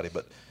for everybody,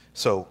 but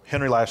so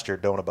Henry last year,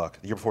 doe and a buck.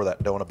 The year before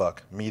that, doe and a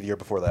buck. Me the year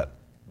before that,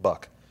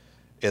 buck.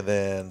 And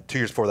then 2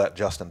 years before that,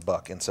 Justin,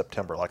 buck in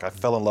September. Like I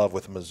fell in love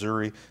with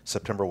Missouri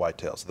September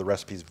whitetails. The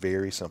recipe's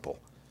very simple.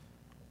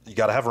 You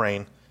got to have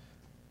rain,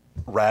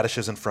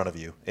 radishes in front of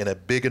you, in a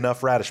big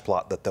enough radish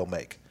plot that they'll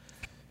make.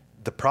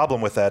 The problem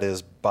with that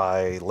is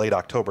by late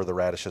October the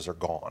radishes are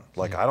gone.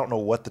 Like I don't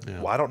know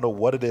I don't know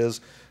what it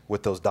is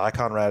with those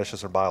daikon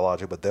radishes or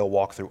biologic, but they'll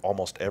walk through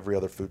almost every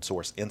other food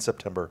source in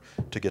September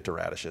to get to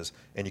radishes,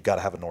 and you got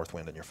to have a north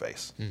wind in your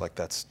face. Like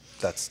it's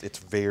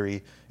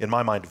very, in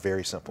my mind,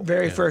 very simple.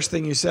 Very first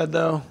thing you said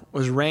though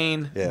was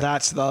rain. Yeah.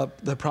 That's the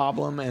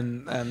problem,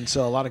 and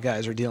so a lot of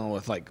guys are dealing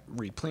with like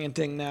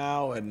replanting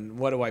now, and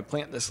what do I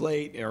plant this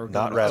late? Or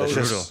Not going to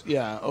radishes. oats,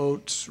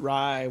 oats,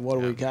 rye.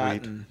 What do we got?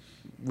 wheat. And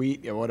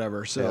wheat or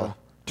whatever. So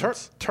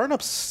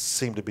Turnips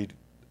seem to be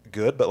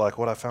good, but like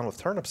what I found with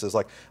turnips is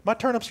like my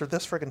turnips are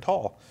this friggin'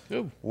 tall.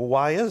 Ooh. Well,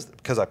 why is it?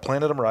 Because I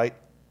planted them right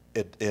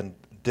and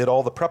did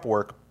all the prep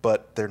work,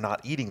 but they're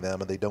not eating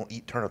them, and they don't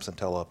eat turnips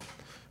until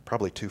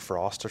probably 2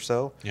 frosts or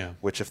so. Yeah.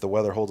 Which if the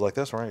weather holds like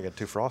this, we're not gonna get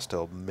 2 frosts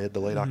till mid to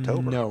late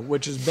October. No,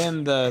 which has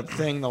been the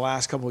thing the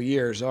last couple of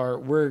years.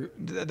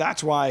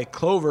 That's why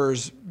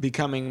clover's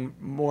becoming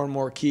more and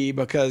more key,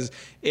 because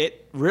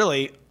it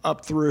really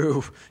up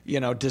through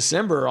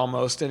December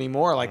almost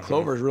anymore. Like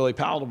clover is really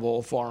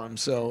palatable for them.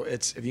 So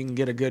it's if you can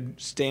get a good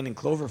standing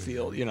clover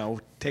field,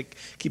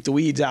 keep the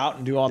weeds out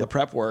and do all the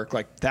prep work,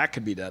 like that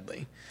could be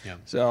deadly. Yeah.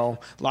 So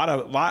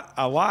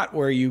a lot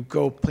where you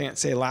go plant,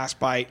 say, last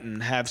bite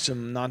and have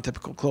some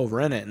non-typical clover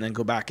in it, and then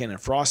go back in and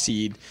frost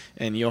seed,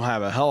 and you'll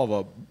have a hell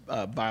of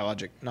a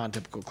biologic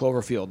non-typical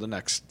clover field the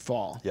next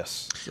fall.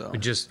 Yes. So We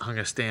just hung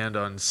a stand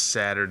on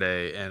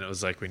Saturday, and it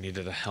was like we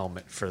needed a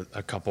helmet for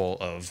a couple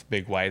of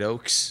big white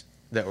oaks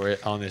that were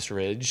on this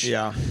ridge.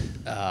 yeah.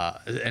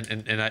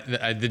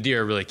 The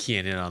deer are really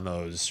keying in on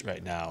those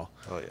right now.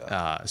 Oh,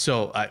 yeah.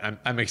 So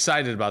I'm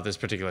excited about this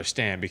particular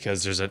stand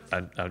because there's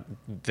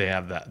they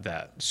have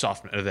that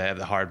soft, or they have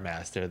the hard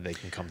mass there they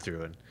can come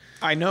through and.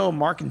 I know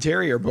Mark and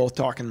Terry are both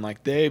talking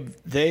like they've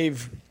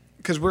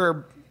because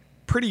we're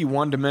pretty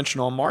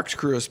one-dimensional. Mark's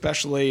crew,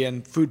 especially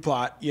in food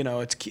plot,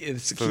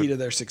 it's the key to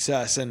their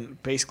success in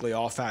basically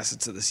all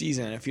facets of the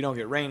season. And if you don't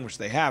get rain, which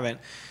they haven't,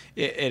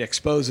 it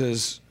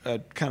exposes a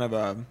kind of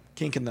a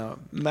kink in the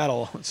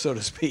metal, so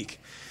to speak.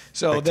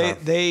 So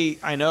Big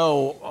time. I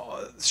know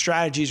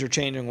strategies are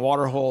changing,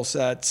 water hole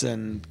sets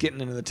and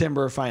getting into the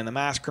timber, finding the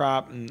mass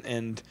crop,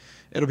 and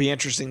it'll be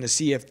interesting to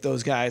see if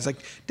those guys, like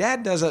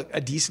Dad does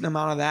a decent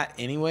amount of that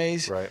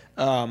anyways. Right.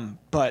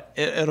 But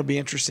it'll be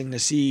interesting to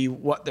see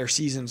what their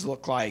seasons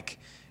look like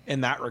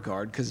in that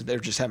regard, because they're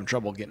just having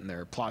trouble getting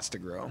their plots to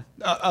grow,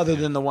 other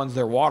than the ones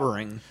they're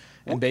watering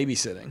and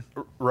babysitting.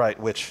 Right,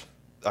 which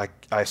I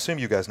assume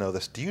you guys know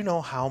this. Do you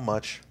know how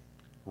much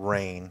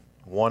rain,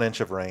 1 inch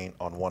of rain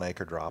on 1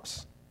 acre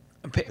drops?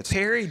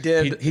 Perry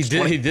did. He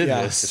did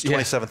yeah. this. It's Yeah.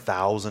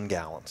 27,000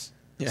 gallons.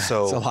 Yeah,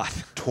 so it's a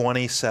lot.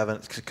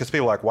 27, because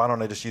people are like, why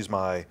don't I just use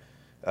my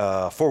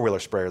four-wheeler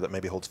sprayer that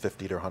maybe holds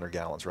 50 to 100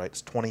 gallons, right?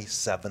 It's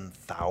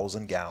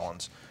 27,000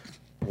 gallons,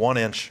 1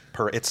 inch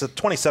per. It's a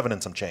 27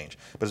 and some change,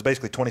 but it's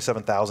basically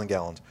 27,000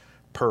 gallons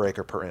per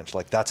acre per inch.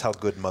 Like, that's how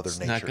good Mother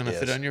Nature is. Not going to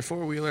fit on your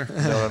four-wheeler.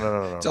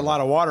 No. It's a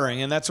lot of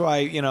watering, and that's why,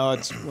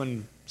 it's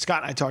when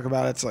Scott and I talk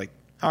about it, it's like,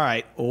 all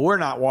right, well, we're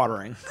not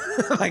watering.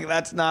 Like,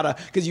 that's not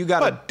because you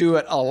got to do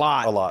it a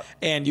lot.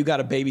 And you got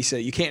to babysit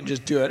it. You can't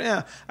just do it.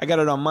 Yeah, I got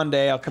it on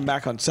Monday. I'll come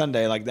back on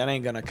Sunday. Like, that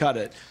ain't going to cut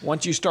it.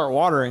 Once you start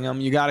watering them,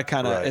 you got to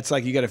kind of, Right. it's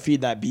like you got to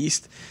feed that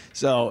beast.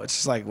 So it's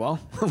just like, well,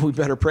 we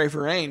better pray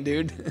for rain,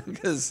 dude,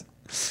 because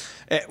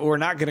we're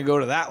not going to go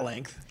to that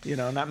length.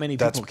 Not many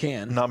people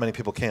can. Not many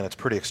people can. It's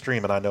pretty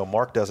extreme, and I know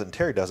Mark does it and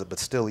Terry does it, but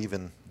still,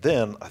 even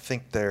then, I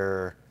think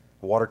their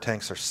water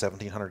tanks are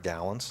 1,700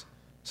 gallons.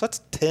 So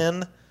that's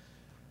 10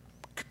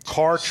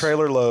 car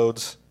trailer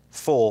loads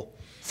full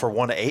for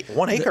 1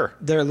 acre.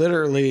 They're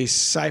literally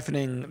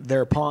siphoning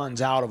their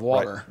ponds out of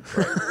water.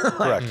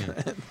 Right.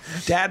 Correct.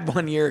 Dad,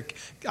 one year,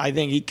 I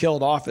think he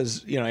killed off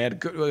his, he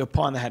had a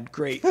pond that had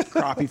great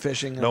crappie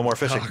fishing. No more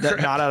fishing.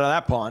 Not out of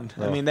that pond.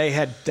 No. I mean,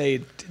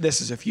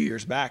 this is a few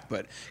years back,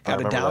 but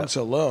got it down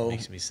so low.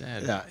 Makes me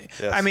sad. Yeah.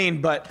 Yes. I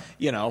mean, but,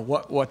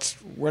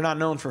 we're not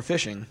known for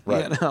fishing.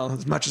 Right.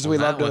 As much as we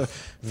love Not to.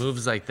 with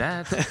moves like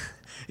that.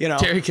 Terry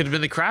Terry could have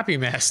been the crappie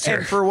master.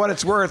 And for what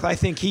it's worth, I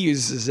think he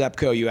uses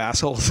Zepco, you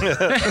assholes.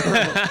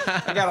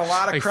 I got a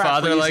lot of Like crap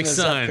father, for like using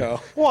son. Zepco.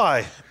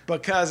 Why?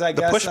 Because I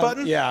guess push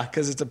button? Yeah,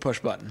 because it's a push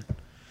button.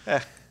 Eh.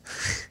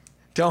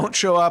 Don't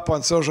show up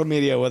on social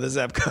media with a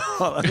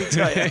Zepco. Let me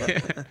tell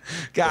you,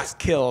 got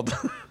killed.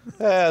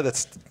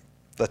 That's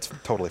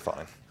totally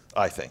fine,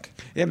 I think.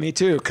 Yeah, me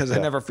too. Because I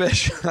never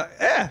fish.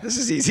 This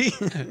is easy.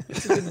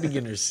 It's a good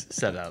beginner's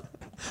setup.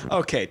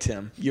 Okay,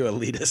 Tim, you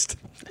elitist.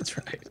 That's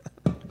right.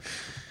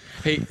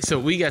 Hey, so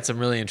we got some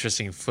really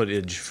interesting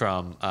footage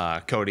from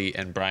Cody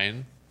and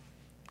Brian.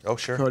 Oh,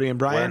 sure. Cody and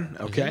Brian.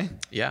 Where? Okay.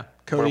 Yeah.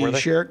 Cody were they?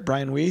 Sherrick,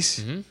 Brian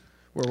Weiss.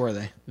 Where were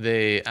they?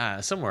 They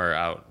somewhere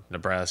out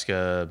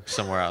Nebraska,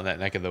 somewhere out in that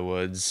neck of the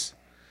woods.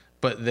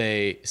 But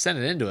they sent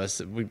it in to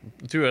us. We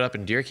threw it up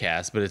in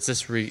Deercast, but it's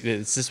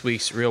this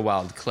week's Real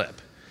Wild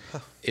clip.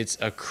 It's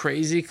a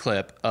crazy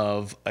clip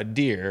of a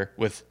deer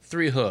with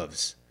 3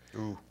 hooves.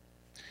 Ooh.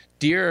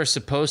 Deer are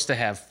supposed to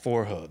have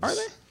 4 hooves. Are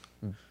they?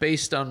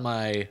 Based on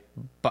my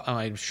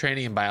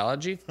training in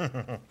biology.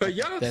 But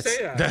y'all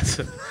say that. That's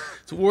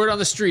the word on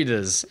the street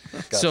is.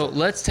 So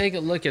let's take a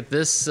look at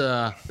this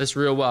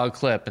Real Wild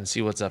clip and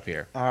see what's up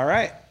here. All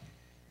right.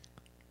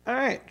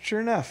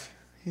 Sure enough,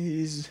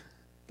 he's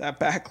that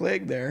back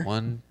leg there.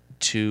 1,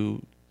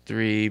 2,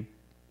 3.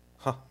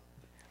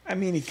 I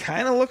mean, he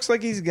kind of looks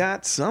like he's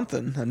got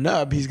something. A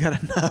nub. He's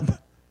got a nub.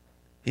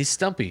 He's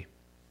stumpy.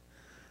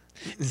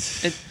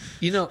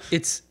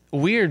 It's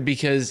weird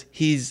because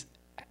he's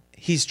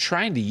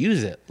trying to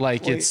use it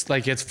like it's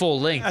full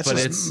length, That's but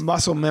just it's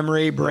muscle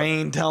memory,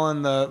 brain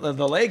telling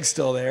the leg's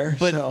still there.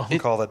 But so. We'll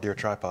call that deer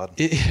tripod.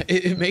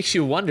 it makes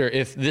you wonder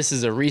if this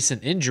is a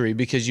recent injury,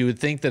 because you would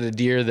think that a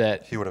deer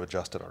that He would have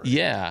adjusted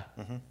already.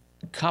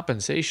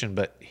 compensation,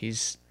 but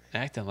he's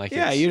acting like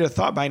Yeah, it's you'd have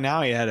thought by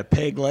now he had a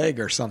peg leg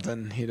or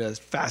something. He'd have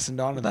fastened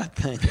onto that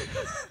thing.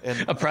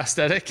 a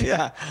prosthetic.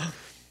 Yeah.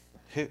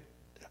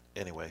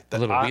 Anyway, A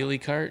little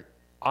wheelie cart.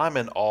 I'm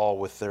in awe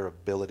with their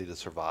ability to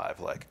survive.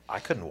 Like, I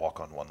couldn't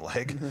walk on one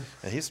leg,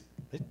 and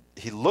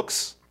he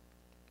looks.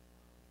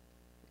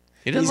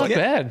 He doesn't look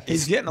bad.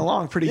 He's getting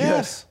along pretty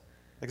Yes,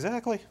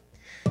 exactly.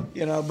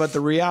 good. But the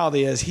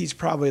reality is he's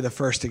probably the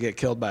first to get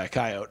killed by a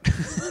coyote.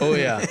 Oh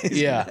yeah,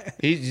 yeah.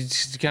 He's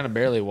just kind of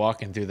barely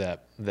walking through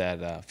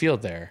that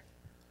field there.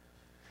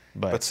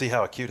 But see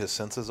how acute his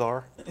senses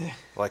are.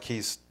 Like,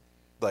 he's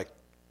like,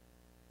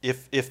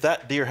 if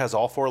that deer has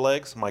all 4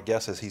 legs, my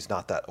guess is he's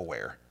not that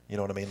aware. You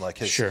know what I mean? Like,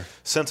 his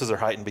senses are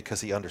heightened because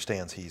he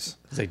understands he's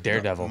like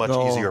Daredevil. much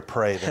easier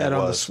prey than Head he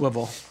on the was.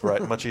 swivel.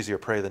 Right, much easier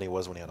prey than he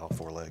was when he had all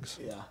 4 legs.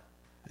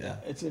 Yeah,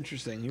 it's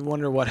interesting. You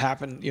wonder what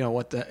happened.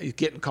 He's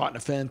getting caught in a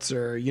fence,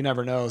 or you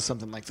never know,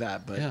 something like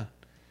that. But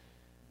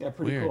Yeah.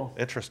 pretty Weird. cool.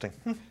 Interesting.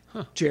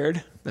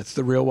 Jared, that's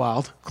the Real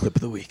Wild clip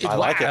of the week. I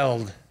like it.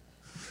 Wild.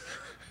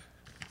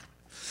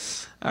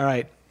 All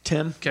right,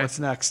 Tim, what's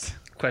next?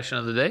 Question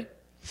of the day.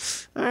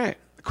 All right.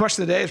 The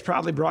question of the day is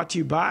proudly brought to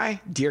you by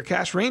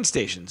Deercast Rain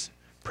Stations.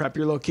 Prep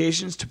your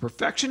locations to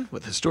perfection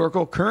with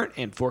historical, current,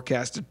 and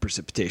forecasted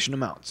precipitation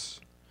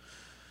amounts.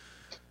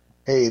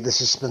 Hey,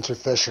 this is Spencer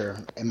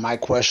Fisher, and my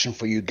question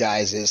for you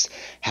guys is,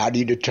 how do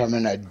you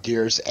determine a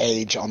deer's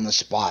age on the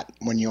spot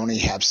when you only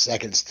have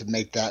seconds to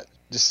make that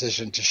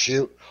decision to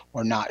shoot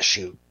or not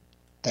shoot?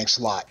 Thanks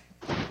a lot.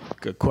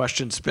 Good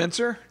question,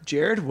 Spencer.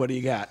 Jared, what do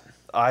you got?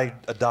 I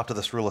adopted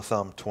this rule of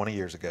thumb 20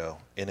 years ago,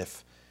 and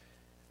if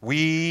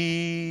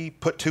we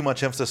put too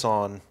much emphasis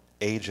on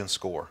age and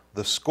score,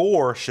 the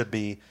score should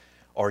be,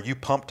 are you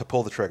pumped to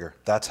pull the trigger?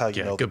 That's how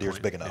you know the deer's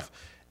big enough. Yeah.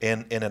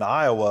 And in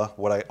Iowa,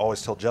 what I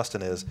always tell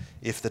Justin is,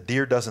 if the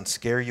deer doesn't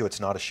scare you, it's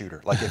not a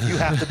shooter. Like if you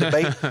have to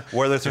debate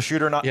whether it's a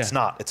shooter or not, it's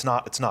not.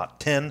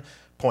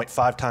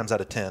 10.5 times out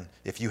of 10.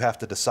 If you have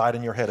to decide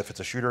in your head if it's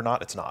a shooter or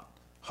not, it's not.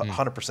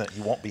 100%.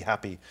 You won't be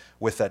happy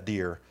with that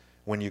deer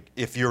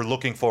if you're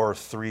looking for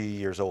 3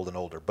 years old and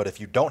older. But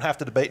if you don't have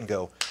to debate and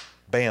go,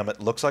 bam,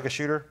 it looks like a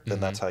shooter, then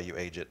that's how you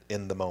age it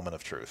in the moment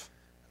of truth.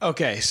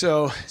 Okay,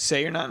 so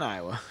say you're not in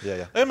Iowa.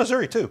 Yeah. And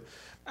Missouri too.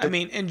 I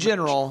mean, in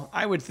general,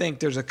 I would think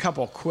there's a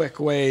couple quick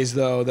ways,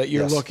 though, that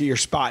you're you're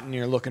spotting,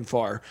 you're looking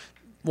for.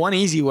 One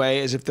easy way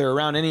is if they're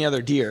around any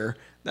other deer,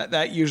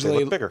 that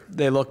usually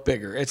they look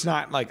bigger. It's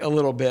not like a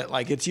little bit,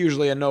 like it's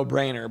usually a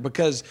no-brainer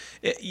because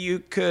you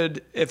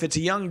could, if it's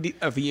a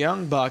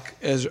young buck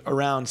is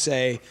around,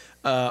 say,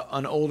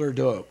 an older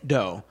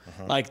doe,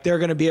 like they're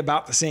going to be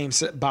about the same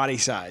body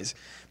size.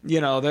 You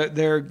know,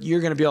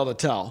 you're going to be able to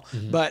tell.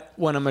 But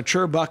when a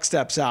mature buck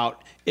steps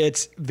out,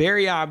 it's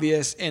very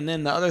obvious. And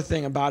then the other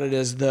thing about it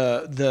is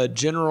the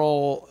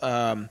general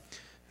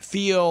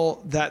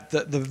feel that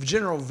the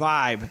general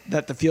vibe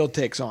that the field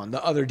takes on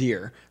the other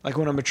deer. Like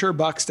when a mature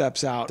buck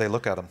steps out, they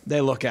look at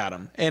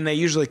him. And they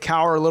usually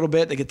cower a little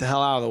bit. They get the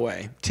hell out of the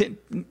way.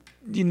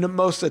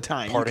 Most of the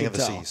time, parting you of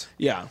can the tell. seas.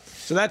 Yeah,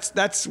 so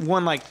that's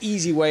one like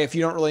easy way if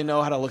you don't really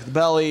know how to look at the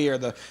belly or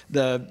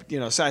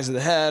the size of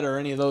the head or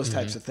any of those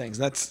types of things.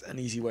 That's an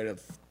easy way to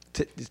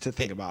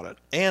think about it.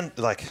 And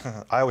like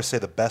I always say,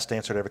 the best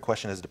answer to every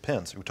question is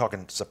depends. Are we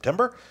talking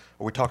September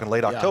or are we talking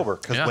late October?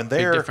 Because when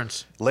they're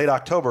late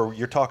October,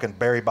 you're talking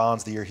Barry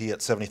Bonds the year he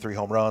hit 73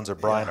 home runs, or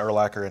Brian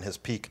Urlacher in his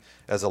peak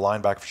as a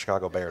linebacker for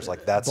Chicago Bears.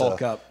 Like that's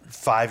a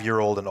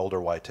 5-year-old and older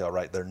whitetail,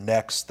 right? Their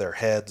necks, their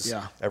heads,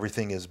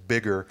 everything is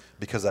bigger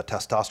because that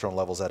testosterone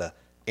level's at an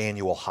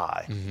annual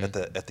high at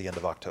the end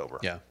of October.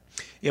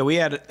 Yeah, we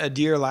had a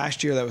deer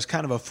last year that was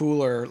kind of a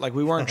fooler. Like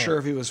we weren't sure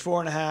if he was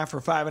 4.5 or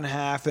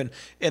 5.5. And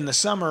in the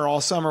summer, all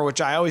summer,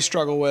 which I always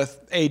struggle with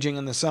aging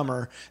in the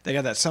summer, they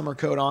got that summer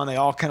coat on. They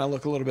all kind of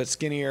look a little bit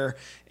skinnier.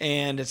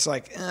 And it's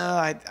like,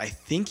 I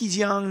think he's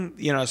young,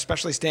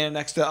 especially standing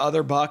next to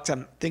other bucks.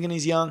 I'm thinking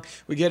he's young.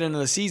 We get into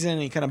the season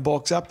and he kind of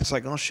bulks up. It's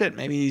like, oh shit,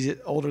 maybe he's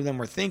older than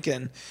we're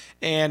thinking.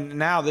 And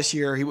now this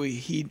year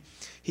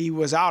he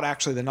was out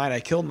actually the night I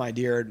killed my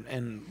deer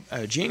in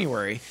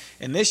January.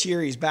 And this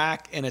year he's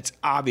back, and it's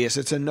obvious.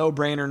 It's a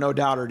no-brainer, no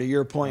doubter. To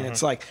your point,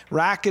 it's like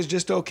rack is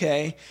just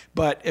okay.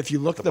 But if you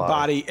look at the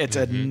body, it's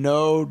a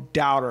no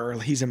doubter.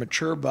 He's a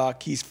mature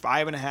buck. He's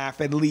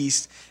 5.5 at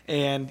least.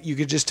 And you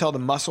could just tell the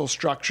muscle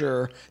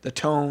structure, the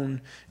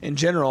tone in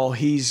general.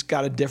 He's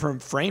got a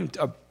different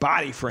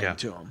body frame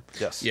to him.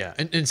 Yes. Yeah.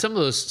 And some of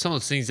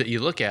those things that you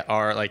look at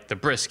are like the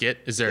brisket.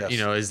 Is there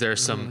is there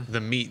some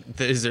the meat?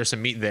 Is there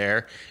some meat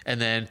there?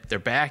 And then their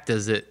back,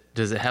 does it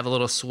have a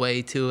little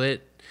sway to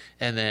it?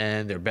 And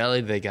then their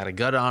belly, they got a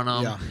gut on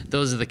them. Yeah.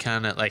 Those are the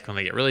kind of, like when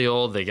they get really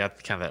old, they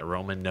got kind of that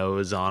Roman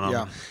nose on them.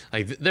 Yeah.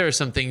 Like there are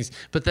some things,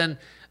 but then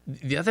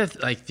the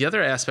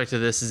other aspect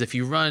of this is if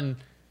you run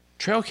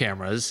trail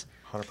cameras,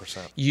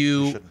 100%.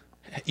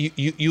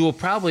 You will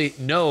probably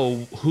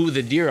know who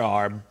the deer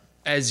are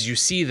as you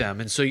see them,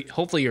 and so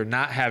hopefully you're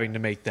not having to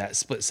make that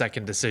split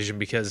second decision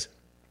because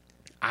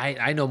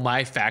I know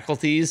my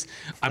faculties.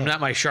 I'm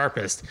not my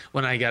sharpest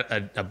when I got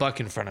a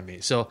buck in front of me.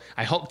 So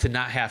I hope to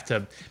not have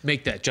to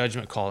make that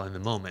judgment call in the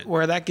moment.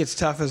 Where that gets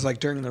tough is like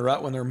during the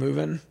rut when they're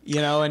moving,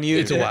 and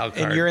it's a wild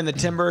card. And you're in the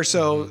timber.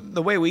 So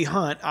the way we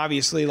hunt,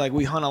 obviously, like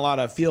we hunt a lot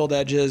of field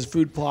edges,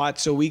 food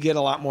plots. So we get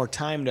a lot more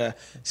time to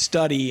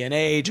study and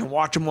age and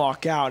watch them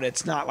walk out.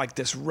 It's not like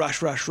this rush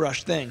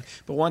thing.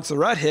 But once the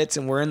rut hits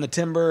and we're in the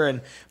timber,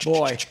 and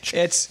boy,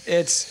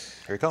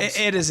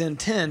 it is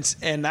intense,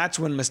 and that's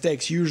when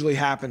mistakes usually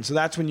happen. So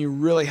that's when you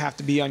really have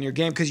to be on your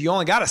game because you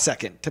only got a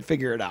second to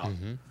figure it out.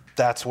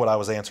 That's what I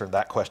was answering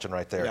that question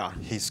right there. Yeah.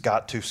 He's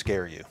got to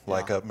scare you.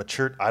 Like a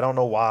mature, I don't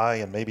know why,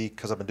 and maybe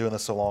because I've been doing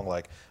this so long,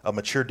 like a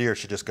mature deer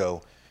should just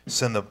go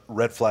send the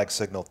red flag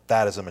signal.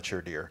 That is a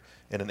mature deer,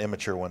 and an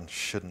immature one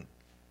shouldn't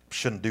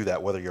do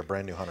that, whether you're a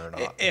brand new hunter or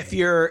not. If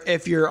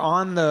you're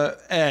on the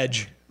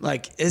edge,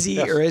 like is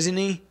he or isn't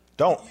he?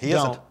 He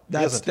isn't.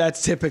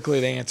 That's typically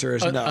the answer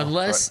is no.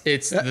 Unless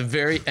it's the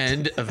very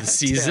end of the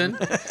season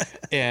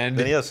and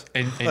then he is.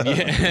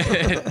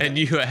 and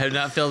you have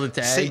not filled a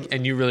tag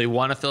and you really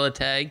want to fill a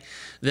tag,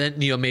 then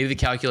maybe the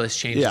calculus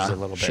changes a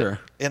little bit. Sure.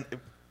 And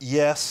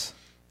yes,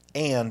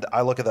 and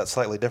I look at that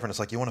slightly different. It's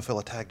like you want to fill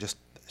a tag, just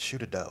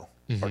shoot a doe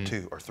or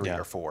 2 or 3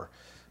 or 4.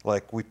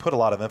 Like we put a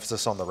lot of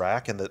emphasis on the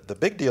rack, and the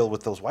big deal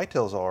with those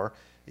whitetails are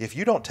if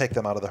you don't take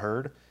them out of the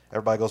herd,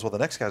 everybody goes, well, the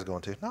next guy's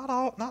going to.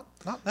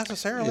 Not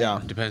necessarily.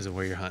 Yeah. Depends on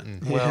where you're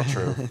hunting. Well,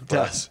 true. It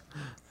does.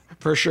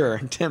 For sure.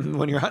 Tim,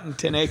 when you're hunting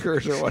 10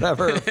 acres or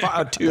whatever, the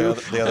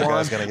other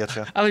guy's going to get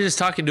you. I was just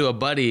talking to a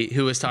buddy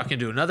who was talking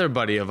to another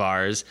buddy of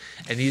ours,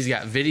 and he's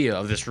got video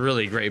of this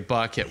really great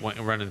buck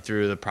running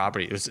through the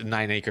property. It was a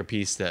 9-acre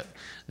piece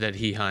that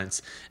he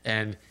hunts.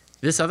 And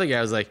this other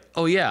guy was like,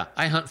 oh, yeah,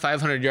 I hunt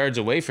 500 yards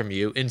away from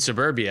you in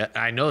suburbia.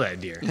 I know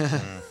that deer.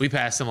 We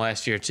passed him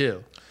last year,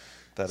 too.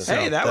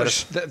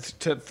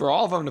 For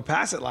all of them to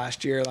pass it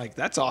last year, like,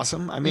 that's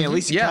awesome. I mean, at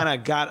least you kind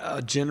of got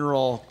a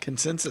general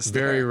consensus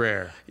there. Very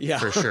rare. Yeah.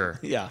 For sure.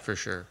 Yeah. For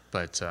sure.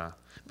 But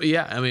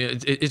yeah, I mean,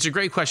 it's a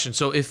great question.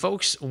 So if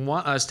folks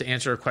want us to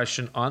answer a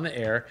question on the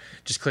air,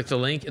 just click the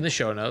link in the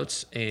show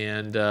notes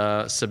and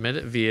submit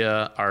it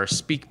via our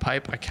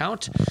SpeakPipe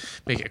account.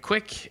 Make it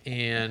quick.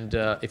 And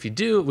if you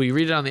do, we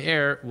read it on the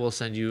air, we'll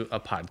send you a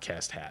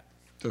podcast hat.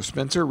 So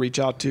Spencer, reach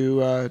out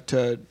to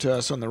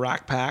us on the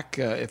Rack Pack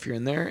if you're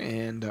in there,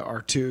 and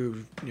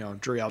R2,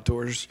 Drury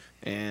Outdoors,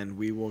 and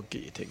we will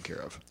get you taken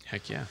care of.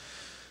 Heck yeah.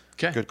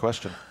 Okay. Good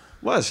question.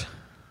 Was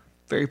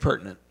very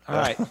pertinent. All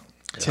right. All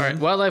right.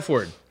 Wildlife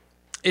word.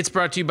 It's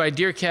brought to you by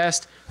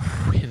DeerCast.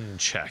 Wind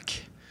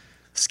check.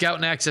 Scout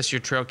and access your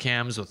trail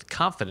cams with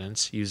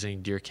confidence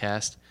using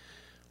DeerCast.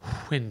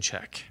 Wind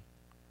check.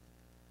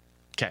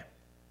 Okay.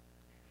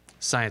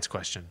 Science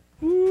question.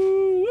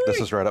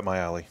 This is right up my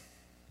alley.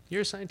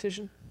 You're a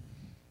scientician?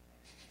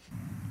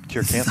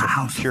 Cure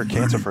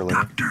cancer for a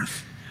living.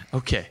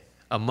 Okay.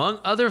 Among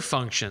other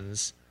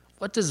functions,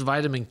 what does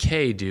vitamin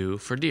K do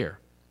for deer?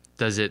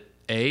 Does it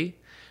A,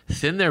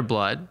 thin their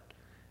blood,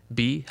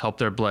 B, help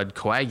their blood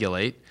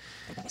coagulate,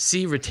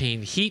 C,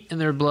 retain heat in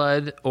their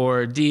blood,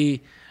 or D,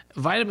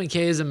 vitamin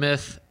K is a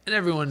myth and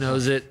everyone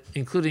knows it,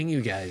 including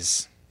you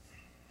guys?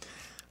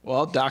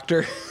 Well,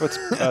 Dr.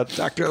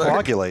 Dr.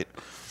 Coagulate.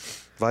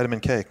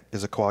 Vitamin K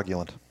is a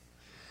coagulant.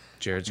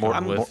 Jared's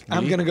going with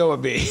I'm going to go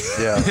with B.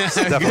 Yeah, it's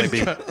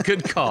definitely B.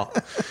 Good call.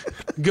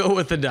 Go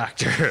with the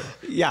doctor.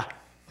 Yeah.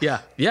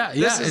 Yeah.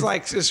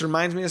 This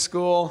reminds me of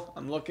school.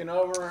 I'm looking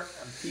over.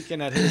 I'm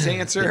peeking at his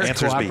answer.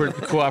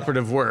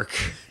 Cooperative work.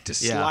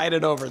 Just slide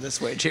it over this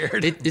way,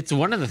 Jared. It's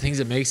one of the things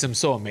that makes them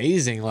so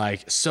amazing,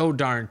 like so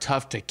darn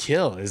tough to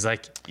kill. Is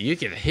like you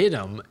can hit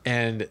them,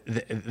 and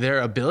their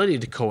ability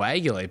to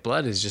coagulate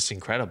blood is just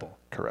incredible.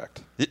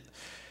 Correct.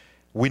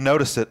 We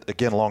noticed it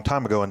again a long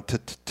time ago, and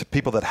to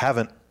people that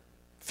haven't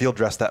field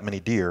dressed that many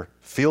deer,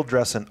 field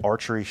dress an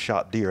archery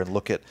shot deer, and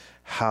look at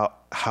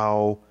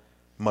how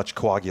much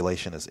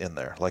coagulation is in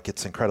there. Like,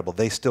 it's incredible.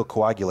 They still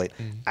coagulate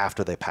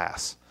after they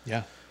pass.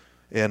 Yeah.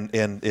 And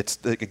it's,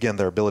 again,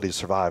 their ability to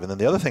survive. And then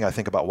the other thing I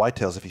think about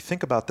whitetails, if you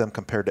think about them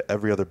compared to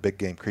every other big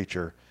game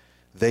creature,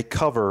 they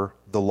cover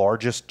the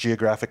largest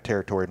geographic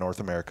territory in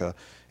North America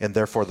and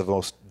therefore the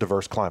most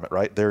diverse climate,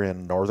 right? They're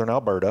in northern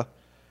Alberta,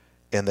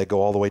 and they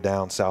go all the way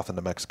down south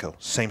into Mexico.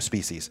 Same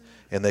species,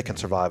 and they can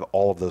survive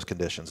all of those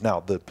conditions. Now,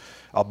 the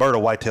Alberta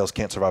whitetails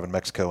can't survive in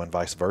Mexico and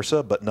vice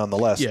versa, but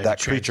nonetheless, that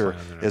creature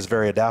is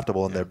very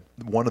adaptable, and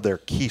one of their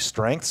key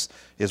strengths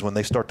is when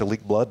they start to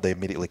leak blood, they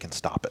immediately can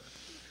stop it.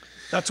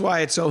 That's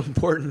why it's so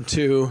important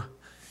to,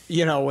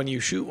 when you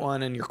shoot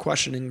one and you're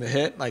questioning the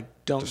hit, like,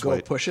 don't just go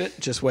wait. Push it,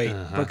 just wait.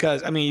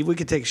 Because, we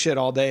could take shit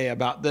all day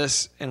about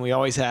this, and we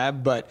always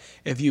have, but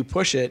if you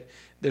push it,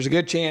 there's a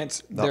good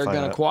chance they're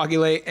going to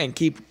coagulate and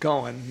keep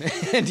going,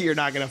 and you're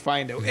not going to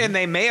find it. And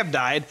they may have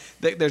died.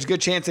 There's a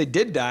good chance they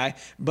did die,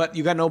 but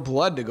you got no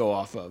blood to go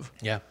off of.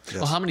 Yeah. Yes.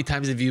 Well, how many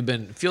times have you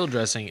been field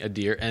dressing a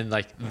deer and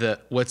like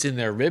what's in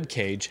their rib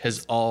cage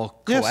has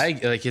all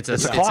coagulated? Like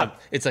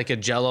it's like a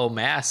jello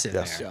mass in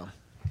there. Yeah.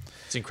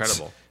 It's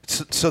incredible.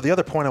 So the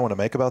other point I want to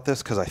make about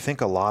this, because I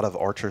think a lot of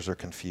archers are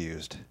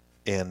confused,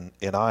 and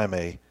I am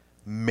a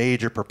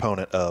major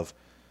proponent of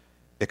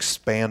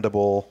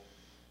expandable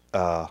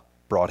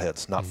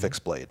broadheads, not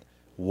fixed blade.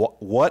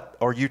 What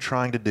are you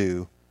trying to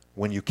do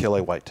when you kill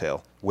a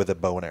whitetail with a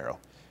bow and arrow?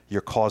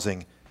 You're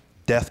causing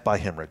death by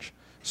hemorrhage.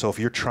 So if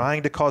you're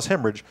trying to cause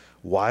hemorrhage,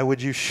 why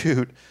would you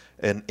shoot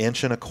an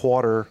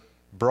 1.25 inch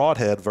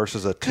broadhead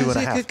versus a 2.5? Because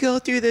it could go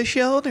through the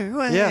shoulder.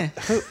 Well, yeah.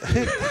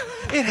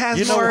 It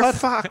has more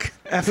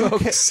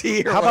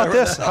FOC.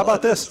 How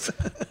about this?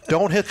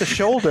 Don't hit the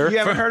shoulder. You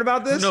haven't heard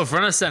about this? No,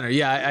 front of center.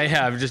 Yeah, I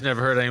have. Just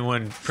never heard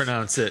anyone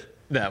pronounce it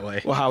that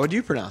way. Well, how would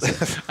you pronounce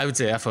it? I would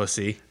say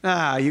FOC.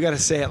 You got to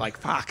say it like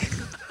fuck.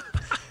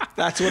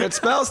 That's what it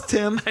spells,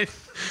 Tim.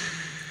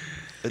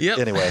 Yep.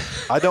 Anyway,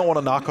 I don't want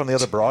to knock on the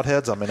other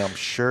broadheads. I'm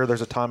sure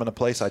there's a time and a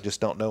place. I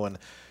just don't know in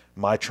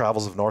my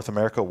travels of North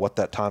America what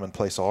that time and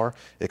place are.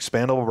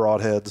 Expandable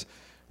broadheads.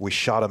 We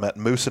shot them at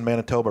moose in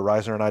Manitoba.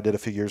 Reisner and I did a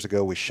few years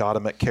ago. We shot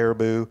them at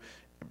caribou,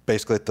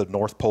 basically at the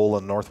North Pole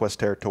and Northwest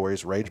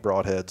Territories, rage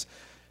broadheads.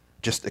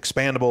 Just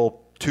expandable,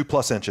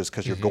 2+ inches,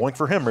 because you're going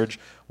for hemorrhage.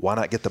 Why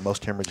not get the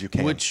most hemorrhage you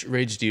can? Which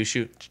rage do you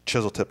shoot?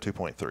 Chisel tip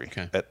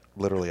 2.3 at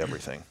literally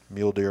everything.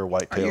 Mule deer,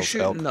 whitetails, elk. Are you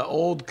shooting the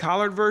old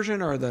collared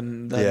version or the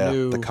new?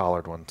 Yeah, the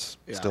collared ones.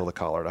 Yeah. Still the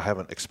collared. I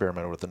haven't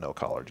experimented with the no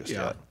collar just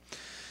yet.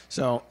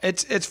 So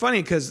it's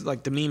funny because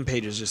like the meme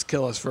pages just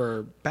kill us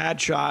for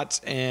bad shots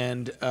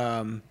and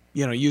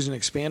using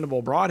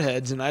expandable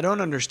broadheads, and I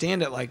don't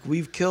understand it. Like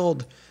we've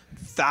killed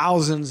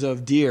thousands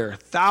of deer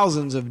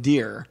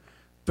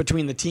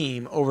between the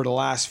team over the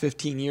last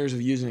 15 years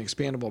of using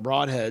expandable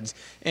broadheads,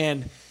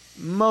 and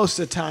most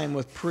of the time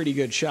with pretty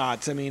good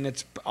shots. I mean,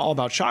 it's all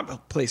about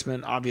shot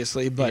placement,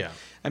 obviously, but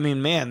I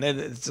mean, man,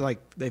 it's like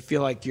they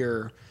feel like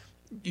you're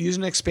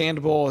using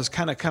expandable has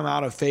kind of come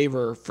out of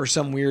favor for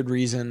some weird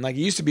reason. Like it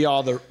used to be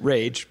all the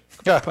rage,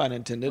 pun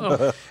intended.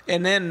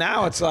 And then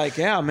now it's like,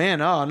 yeah,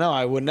 man, oh no,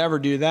 I would never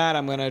do that.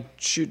 I'm going to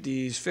shoot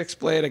these fixed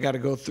blade. I got to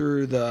go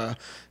through the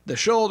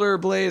shoulder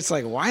blade. It's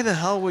like, why the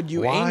hell would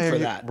you aim for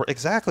that?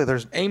 Exactly.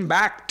 There's aim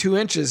back 2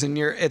 inches and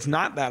it's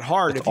not that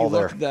hard. If you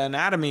look at the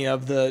anatomy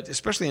of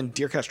especially in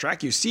DeerCast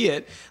track, you see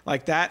it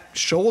like that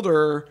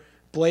shoulder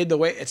blade the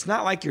way it's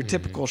not like your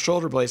typical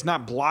shoulder blade. It's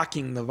not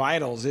blocking the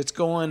vitals. It's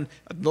going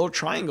a little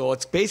triangle.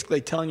 It's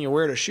basically telling you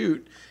where to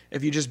shoot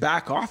if you just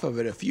back off of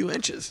it a few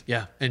inches.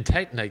 Yeah, and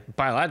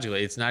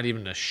biologically, it's not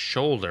even a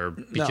shoulder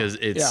because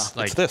it's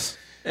like it's this.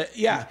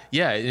 Yeah,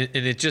 and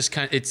it just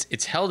kind of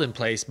it's held in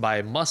place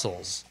by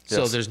muscles. Yes.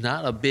 So there's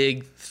not a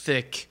big,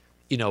 thick,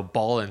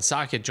 ball and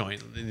socket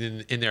joint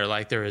in there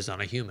like there is on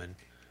a human.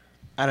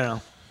 I don't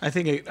know. I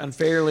think it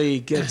unfairly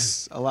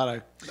gets a lot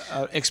of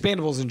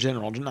expandables in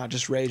general, not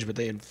just rage, but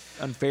they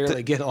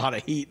unfairly get a lot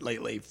of heat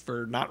lately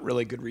for not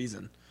really good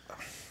reason.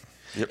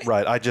 You're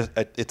right.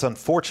 It's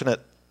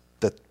unfortunate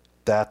that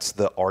that's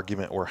the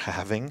argument we're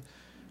having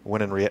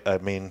when I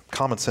mean,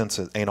 common sense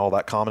ain't all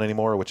that common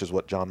anymore, which is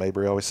what John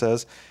Mabry always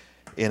says.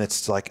 And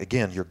it's like,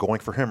 again, you're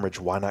going for hemorrhage.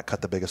 Why not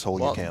cut the biggest hole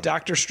you can?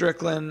 Dr.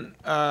 Strickland,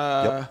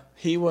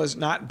 he was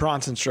not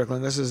Bronson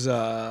Strickland. This is,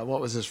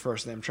 what was his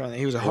first name?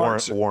 He was a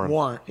heart surgeon.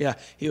 Warren. Yeah,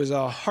 he was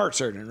a heart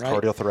surgeon, right?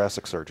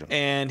 Cardiothoracic surgeon.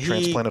 And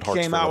he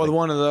came out with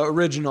one of the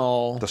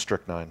original. The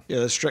Strychnine. Yeah,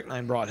 the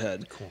Strychnine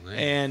broadhead. Cool name.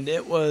 And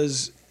it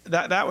was,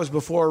 that was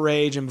before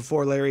Rage and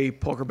before Larry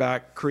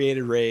Polkerback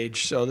created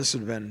Rage. So this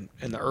would have been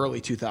in the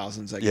early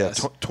 2000s, I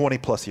guess. 20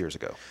 plus years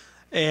ago.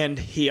 And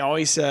he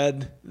always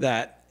said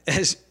that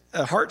as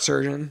a heart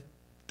surgeon,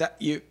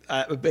 that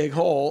a big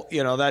hole,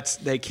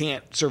 they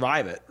can't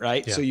survive it,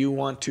 right? Yeah. So you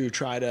want to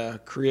try to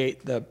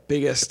create the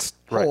biggest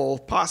hole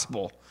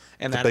possible,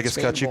 and the biggest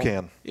cut you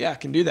can. Yeah,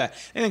 can do that.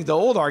 I think the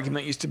old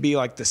argument used to be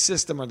like the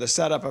system or the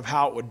setup of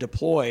how it would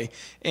deploy,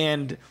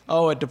 and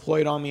it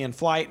deployed on me in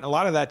flight, and a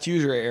lot of that's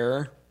user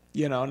error.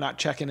 Not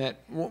checking it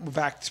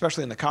back,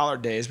 especially in the collar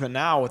days. But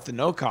now with the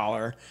no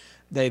collar,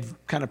 they've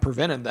kind of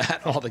prevented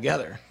that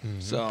altogether. Mm-hmm.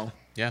 So.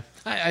 Yeah,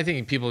 I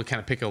think people kind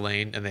of pick a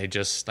lane and they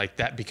just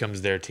that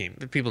becomes their team.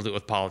 People do it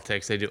with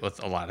politics. They do it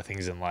with a lot of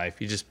things in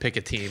life. You just pick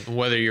a team.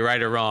 Whether you're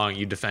right or wrong,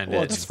 you defend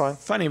it. It's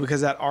funny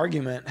because that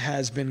argument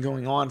has been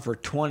going on for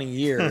 20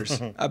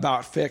 years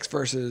about fixed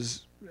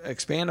versus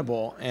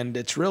expandable, and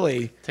it's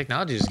really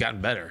technology has gotten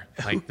better.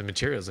 Like the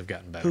materials have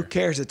gotten better. Who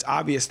cares? It's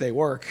obvious they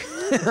work.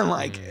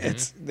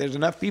 There's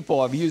enough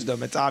people have used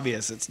them. It's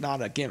obvious. It's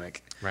not a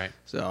gimmick. Right.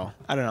 So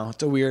I don't know.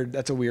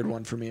 That's a weird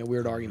one for me. A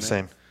weird argument.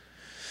 Same.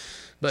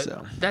 But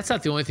that's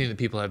not the only thing that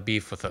people have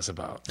beef with us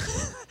about. They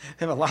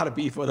have a lot of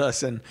beef with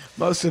us, and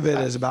most of it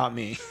is about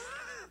me.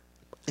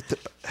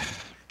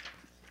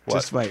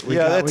 Just wait. We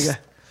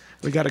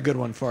got a good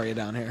one for you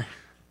down here.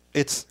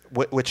 It's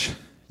which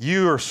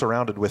you are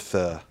surrounded with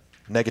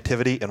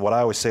negativity, and what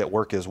I always say at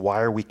work is, why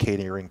are we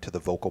catering to the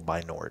vocal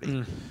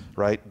minority,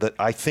 right?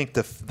 I think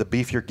the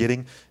beef you're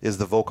getting is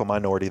the vocal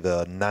minority,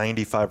 the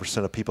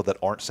 95% of people that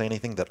aren't saying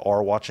anything, that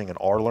are watching and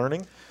are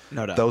learning.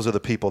 No doubt. Those are the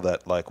people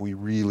that we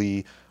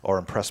really are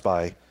impressed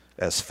by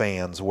as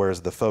fans,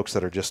 whereas the folks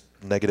that are just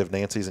negative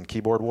Nancys and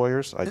keyboard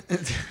warriors, I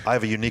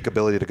have a unique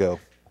ability to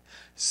go.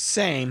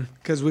 Same,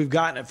 because we've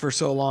gotten it for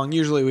so long.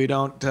 Usually we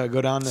don't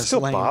go down this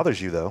lane. Still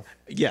bothers you, though.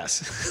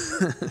 Yes.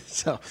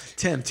 So,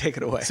 Tim, take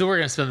it away. So we're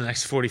going to spend the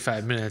next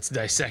 45 minutes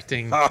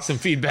dissecting some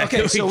feedback.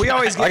 Okay, so we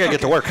always I got to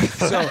get to work.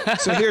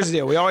 So here's the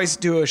deal. We always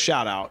do a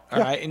shout-out, all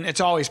right? And it's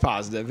always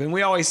positive. And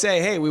we always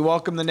say, hey, we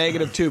welcome the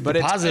negative, too. But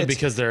it's positive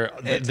because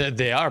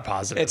they are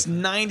positive. It's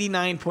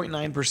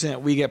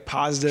 99.9% we get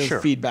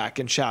positive feedback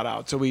and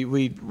shout-out. So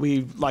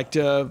we like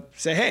to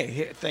say,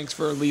 hey, thanks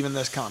for leaving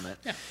this comment.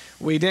 Yeah.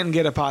 We didn't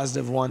get a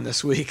positive one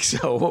this week,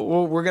 so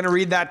we're going to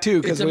read that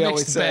too, because we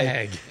always say,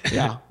 bag.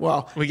 Yeah,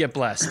 well, we get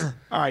blessed.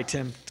 All right,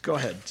 Tim, go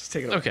ahead, just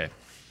take it away. Okay.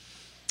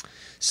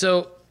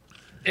 So,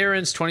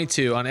 Aaron's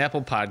 22 on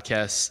Apple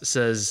Podcasts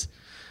says,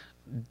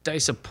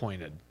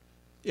 "Disappointed."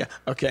 Yeah.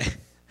 Okay.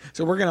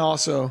 So we're going to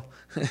also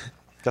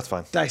that's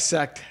fine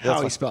dissect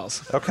how he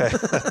spells. Okay.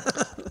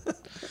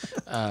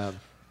 I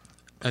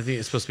think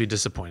it's supposed to be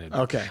disappointed.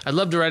 Okay. I'd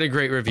love to write a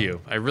great review.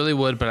 I really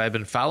would, but I've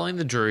been following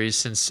the juries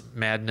since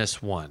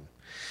Madness 1.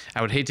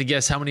 I would hate to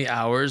guess how many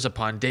hours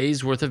upon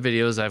days worth of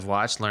videos I've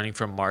watched learning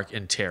from Mark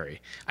and Terry.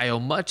 I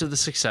owe much of the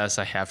success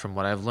I have from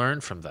what I've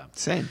learned from them.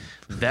 Same.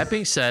 That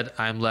being said,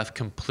 I'm left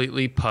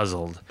completely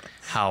puzzled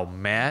how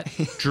Matt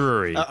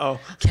Drury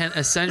can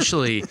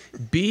essentially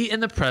be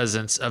in the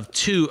presence of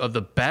two of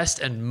the best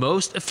and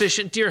most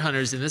efficient deer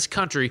hunters in this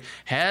country,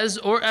 has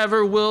or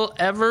ever will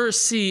ever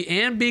see,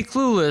 and be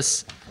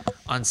clueless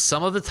on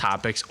some of the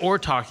topics or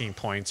talking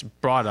points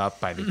brought up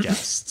by the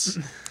guests.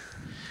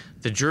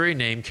 The Drury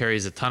name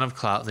carries a ton of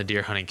clout in the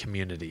deer hunting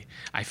community.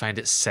 I find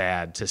it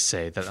sad to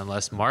say that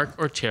unless Mark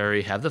or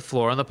Terry have the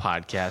floor on the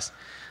podcast,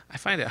 I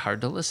find it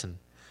hard to listen.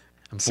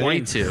 I'm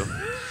 42,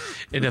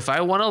 and if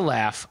I want to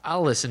laugh,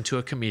 I'll listen to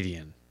a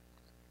comedian.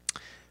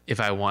 If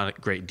I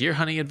want great deer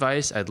hunting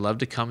advice, I'd love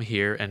to come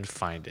here and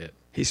find it.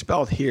 He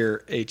spelled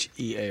here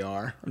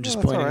H-E-A-R. I'm just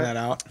pointing that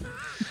out.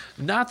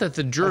 Not that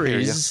the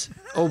Druries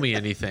owe me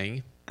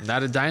anything.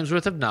 Not a dime's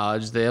worth of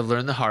knowledge. They have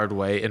learned the hard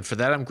way, and for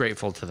that I'm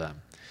grateful to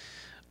them.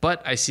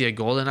 But I see a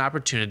golden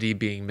opportunity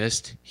being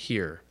missed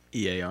here.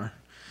 E-A-R.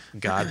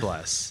 God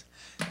bless.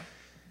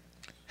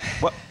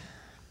 What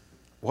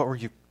were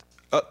you?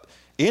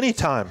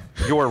 Anytime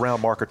you're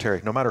around Mark or Terry,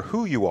 no matter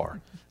who you are,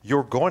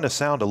 you're going to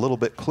sound a little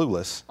bit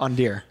clueless. On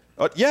deer.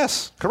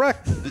 Yes,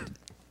 correct.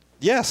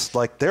 Yes,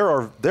 like there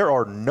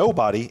are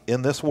nobody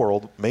in this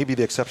world, maybe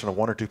the exception of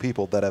one or two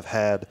people, that have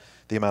had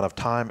the amount of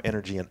time,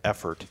 energy, and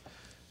effort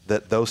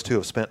that those two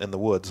have spent in the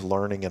woods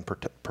learning and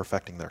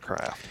perfecting their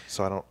craft.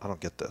 So I don't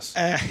get this.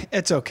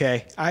 It's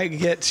okay. I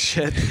get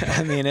shit.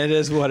 I mean, it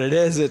is what it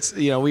is. It's,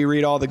 we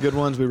read all the good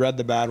ones, we read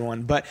the bad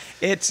one, but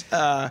it's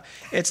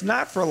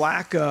not for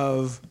lack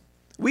of.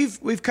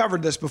 We've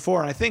covered this before,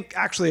 and I think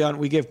actually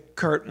we give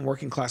Kurt and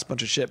Working Class a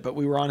bunch of shit, but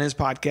we were on his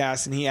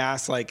podcast, and he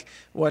asked, like,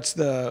 what's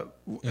the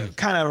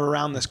kind of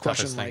around this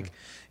question, like,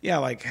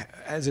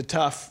 is it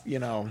tough,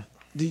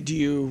 do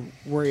you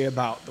worry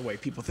about the way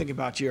people think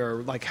about you,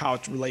 or like how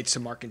it relates to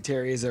Mark and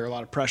Terry? Is there a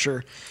lot of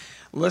pressure?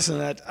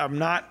 Listen, I'm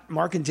not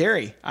Mark and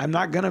Terry. I'm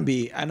not going to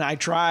be. And I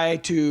try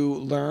to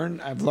learn.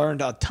 I've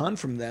learned a ton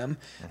from them.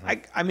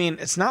 Mm-hmm. I mean,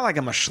 it's not like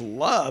I'm a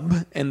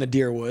schlub in the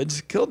deer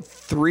woods. Killed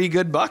 3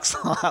 good bucks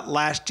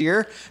last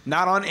year,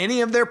 not on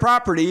any of their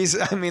properties.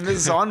 I mean, this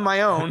is on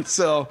my own.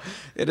 So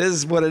it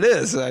is what it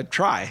is. I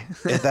try.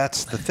 And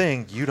that's the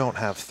thing. You don't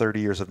have 30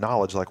 years of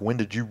knowledge. Like, when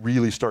did you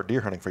really start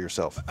deer hunting for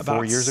yourself? About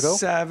 4 years ago?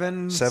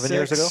 7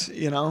 years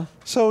ago?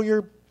 So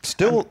you're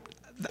still...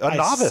 a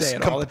novice. Say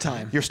it all the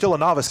time. You're still a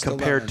novice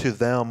compared to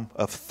them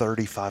of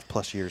 35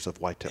 plus years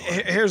of whitetail.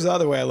 Here's the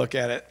other way I look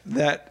at it.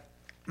 That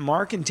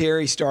Mark and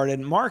Terry started.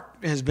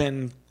 Mark has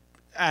been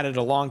at it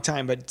a long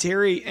time, but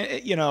Terry,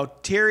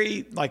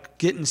 like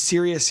getting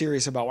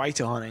serious about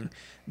whitetail hunting.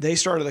 They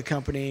started the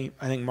company.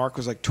 I think Mark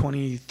was like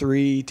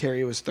 23.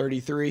 Terry was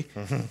 33.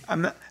 Mm-hmm.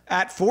 I'm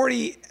at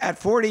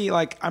 40.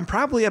 Like, I'm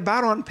probably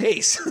about on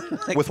pace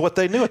with what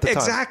they knew at the time.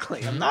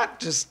 Exactly. I'm not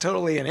just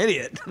totally an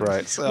idiot.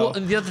 Right. So. Well,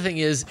 and the other thing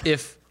is,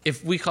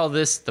 if we call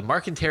this the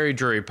Mark and Terry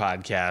Drury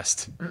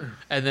podcast,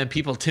 and then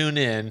people tune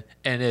in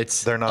and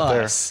they're not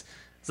us, there.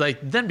 It's like,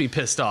 then be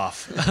pissed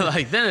off.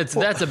 Like, then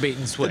that's a bait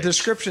and switch. The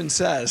description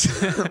says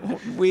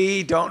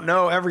we don't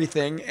know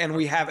everything, and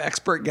we have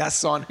expert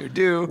guests on who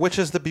do. Which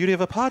is the beauty of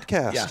a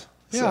podcast. Yeah.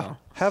 Yeah. So.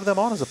 Have them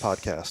on as a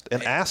podcast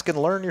and ask and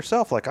learn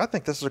yourself. Like, I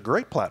think this is a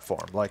great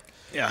platform. Like,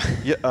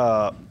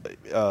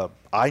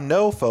 I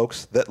know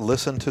folks that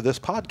listen to this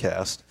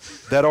podcast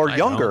that are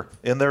younger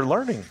in their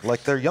learning.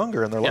 Like, they're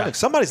younger in their learning.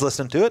 Somebody's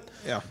listening to it.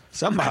 Yeah.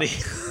 Somebody.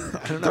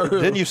 I don't know who.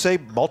 Didn't you say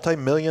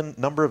multi-million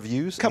number of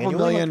views? A couple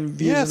million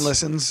views and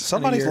listens.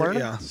 Somebody's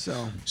learning. Yeah.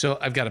 So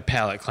I've got a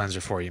palate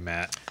cleanser for you,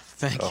 Matt.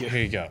 Thank you.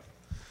 Here you go.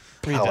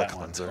 Palate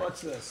cleanser.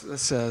 What's this?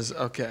 This says,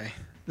 okay.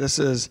 This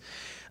is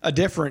a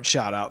different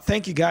shout out.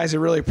 Thank you guys. I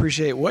really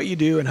appreciate what you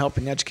do in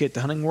helping educate the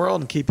hunting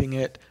world and keeping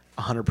it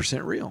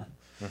 100% real.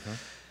 Mm-hmm.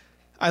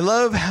 I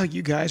love how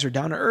you guys are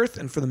down to earth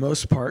and for the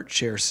most part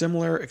share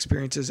similar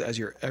experiences as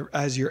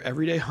your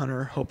everyday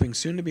hunter, hoping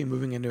soon to be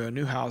moving into a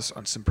new house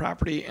on some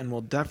property, and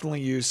will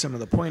definitely use some of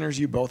the pointers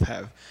you both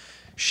have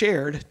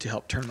shared to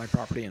help turn my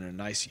property into a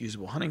nice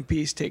usable hunting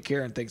piece. Take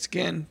care and thanks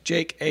again.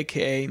 Jake,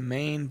 aka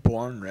Maine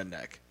born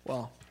redneck.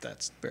 Well,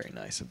 that's very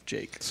nice of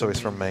Jake. So he's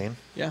from Maine?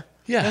 Yeah.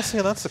 Yeah.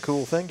 That's the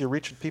cool thing. You're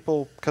reaching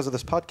people because of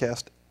this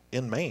podcast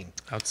in Maine.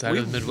 Outside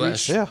of the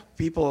Midwest. Yeah.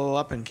 People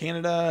up in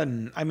Canada.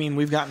 And I mean,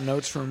 we've gotten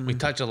notes from. We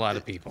touch a lot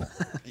of people.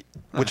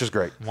 Which is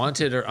great.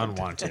 Wanted or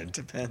unwanted. It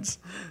depends.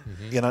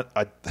 Mm-hmm. You know,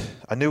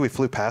 I knew we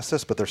flew past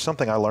this, but there's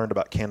something I learned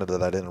about Canada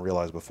that I didn't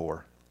realize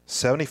before.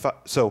 75.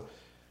 So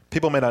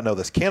people may not know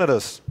this.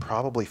 Canada's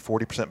probably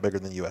 40% bigger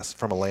than the U.S.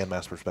 from a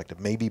landmass perspective,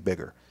 maybe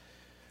bigger.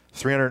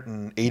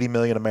 380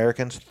 million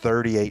Americans,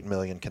 38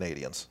 million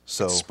Canadians.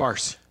 So it's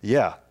sparse.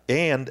 Yeah.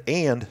 And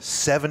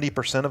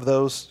 70% of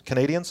those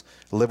Canadians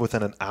live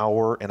within an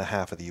hour and a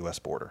half of the U.S.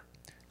 border.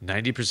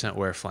 90%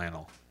 wear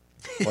flannel.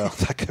 Well,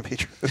 that could be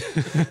true.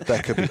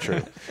 That could be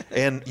true.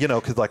 And,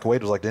 because like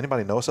Wade was like, did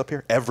anybody know us up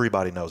here?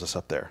 Everybody knows us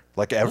up there.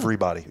 Like,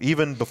 everybody.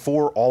 Even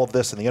before all of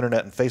this and the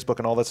internet and Facebook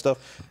and all that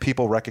stuff,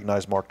 people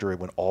recognized Mark Drury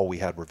when all we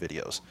had were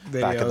videos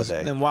back in the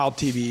day. And Wild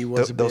TV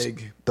was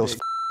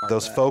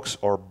those folks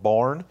are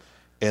born.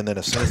 And then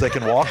as soon as they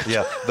can walk,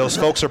 those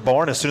folks are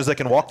born. As soon as they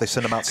can walk, they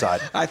send them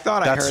outside. I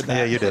thought I heard that.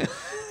 Yeah, you did.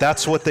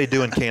 That's what they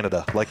do in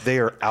Canada. Like, they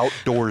are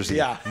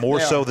outdoorsy, more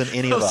so than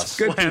any of us.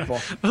 Good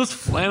people. Those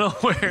flannel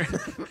wearing.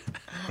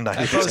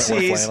 90%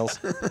 wear flannels.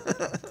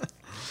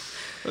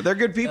 They're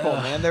good people,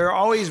 man. They're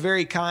always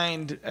very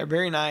kind,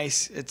 very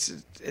nice.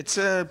 It's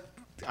a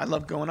I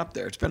love going up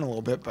there. It's been a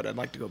little bit, but I'd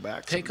like to go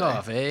back. Take someday.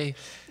 off, eh?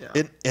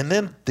 Yeah. And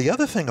then the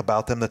other thing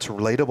about them that's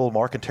relatable,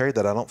 Mark and Terry,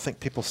 that I don't think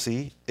people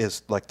see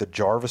is like the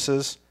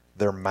Jarvises.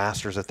 They're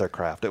masters at their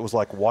craft. It was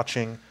like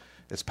watching,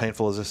 as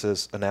painful as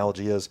this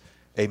analogy is,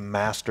 a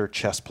master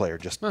chess player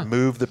just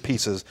move the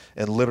pieces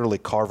and literally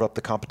carve up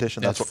the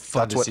competition. That's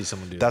fun to see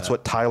someone do That's that.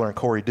 what Tyler and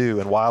Corey do.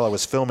 And while I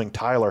was filming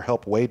Tyler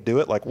help Wade do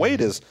it, like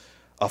Wade is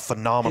a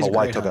phenomenal He's a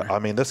great whitetail guy. hunter. I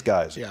mean, this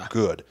guy's Yeah.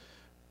 good.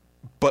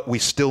 But we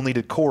still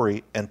needed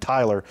Corey and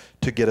Tyler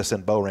to get us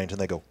in bow range, and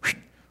they go.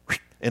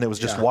 And it was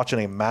just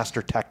watching a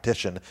master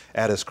tactician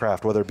at his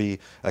craft, whether it be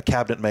a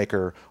cabinet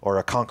maker or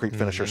a concrete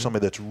finisher,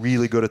 somebody that's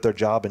really good at their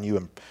job and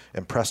you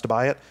impressed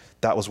by it.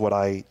 That was what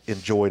I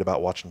enjoyed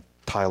about watching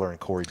Tyler and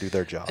Corey do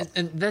their job.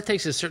 And that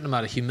takes a certain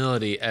amount of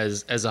humility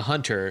as a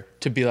hunter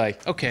to be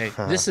like, okay,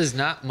 this is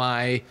not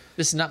my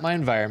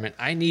environment.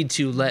 I need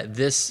to let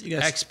this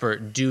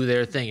expert do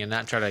their thing and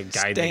not try to guide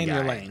Stay the in guy.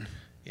 your lane.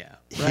 Yeah.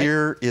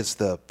 Here is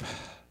the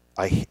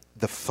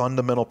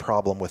fundamental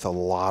problem with a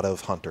lot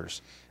of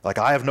hunters. Like,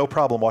 I have no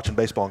problem watching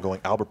baseball and going,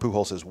 Albert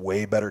Pujols is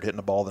way better at hitting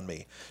the ball than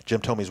me. Jim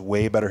Thomey's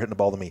way better at hitting the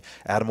ball than me.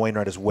 Adam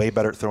Wainwright is way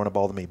better at throwing a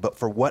ball than me. But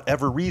for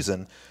whatever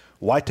reason,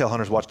 whitetail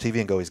hunters watch TV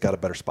and go, he's got a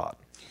better spot.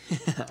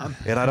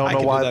 And I don't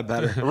know why. do that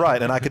better.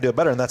 Right, and I could do it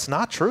better, and that's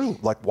not true.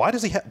 Like, why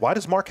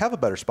does Mark have a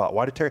better spot?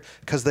 Why did Terry?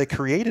 Because they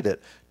created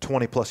it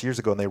 20 plus years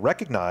ago, and they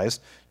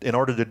recognized in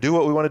order to do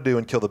what we want to do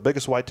and kill the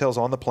biggest whitetails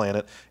on the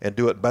planet and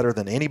do it better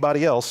than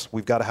anybody else,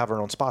 we've got to have our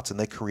own spots, and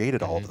they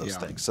created all of those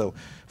things. So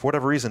for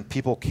whatever reason,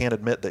 people can't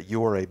admit that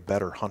you're a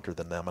better hunter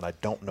than them, and I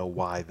don't know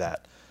why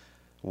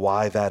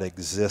that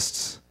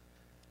exists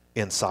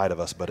inside of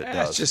us, but it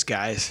does. It's just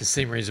guys. The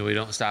same reason we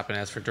don't stop and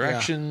ask for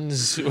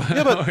directions.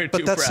 Yeah,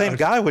 but that same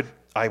guy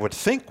I would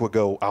think would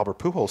go, Albert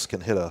Pujols can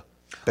hit a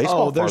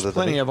baseball there's farther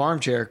plenty than me. of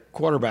armchair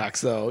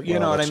quarterbacks, though. You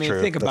know what I that's mean?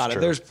 true. Think That's about it.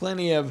 true. There's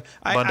plenty of.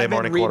 I've been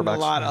morning reading a quarterbacks.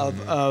 lot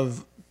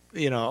of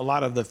a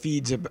lot of the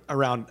feeds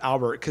around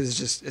Albert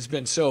because it's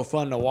been so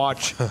fun to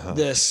watch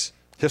this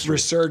History.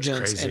 resurgence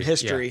Crazy. and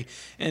history.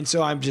 And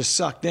so I'm just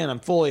sucked in. I'm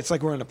fully. It's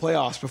like we're in the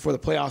playoffs before the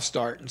playoffs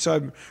start. And so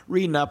I'm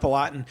reading up a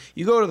lot. And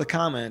you go to the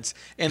comments,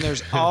 and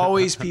there's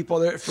always people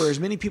there. For as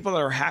many people that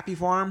are happy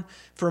for him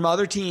from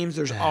other teams,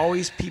 there's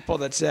always people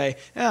that say,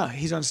 "Yeah,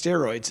 he's on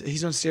steroids.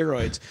 He's on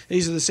steroids."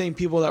 These are the same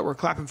people that were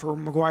clapping for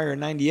McGuire in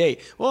 '98.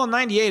 Well, in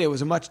 '98 it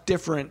was a much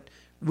different.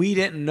 We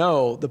didn't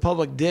know. The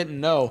public didn't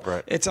know.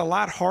 Right. It's a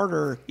lot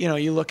harder. You know,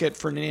 you look at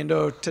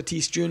Fernando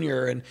Tatis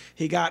Jr. and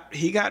he got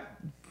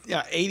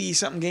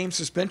 80-something game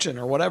suspension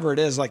or whatever it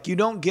is. Like, you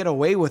don't get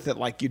away with it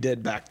like you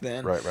did back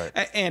then. Right.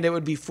 And it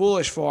would be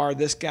foolish for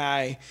this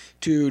guy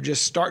to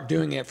just start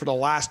doing it for the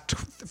last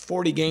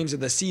 40 games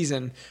of the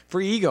season for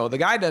ego. The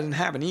guy doesn't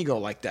have an ego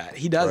like that.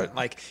 He doesn't.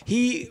 Right.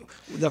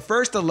 The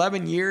first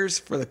 11 years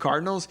for the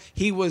Cardinals,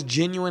 he was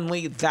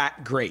genuinely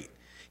that great.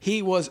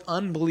 He was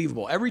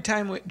unbelievable. Every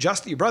time,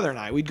 Justin, your brother and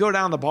I, we'd go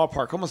down the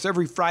ballpark almost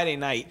every Friday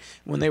night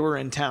when they were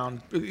in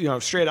town,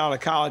 straight out of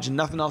college and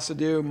nothing else to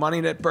do,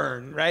 money that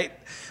burned, right?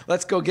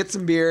 Let's go get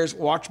some beers,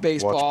 watch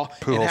baseball, Watch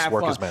Pujols and have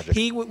work fun. his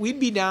magic. We'd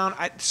be down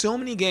so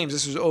many games.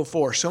 This was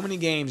 2004. So many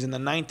games in the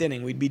ninth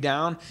inning. We'd be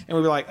down, and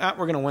we'd be like,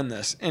 we're going to win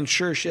this. And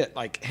sure shit,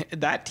 like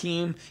that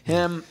team,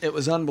 it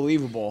was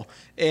unbelievable.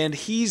 And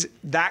he's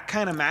that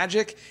kind of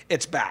magic.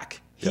 It's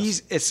back.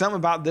 It's something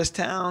about this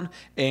town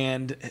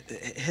and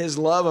his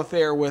love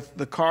affair with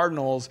the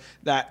Cardinals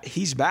that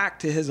he's back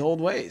to his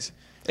old ways.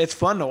 It's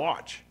fun to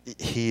watch.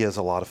 He is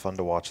a lot of fun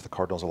to watch. The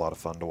Cardinals are a lot of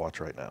fun to watch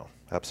right now.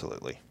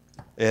 Absolutely.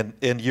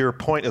 And your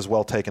point is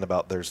well taken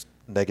about there's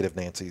negative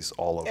Nancy's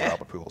all over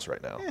Albert Pujols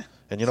right now. Yeah.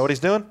 And you know what he's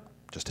doing?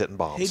 Just hitting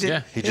bombs. He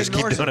just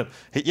keeps doing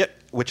it.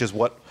 Which is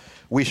what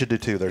we should do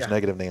too. There's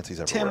negative Nancy's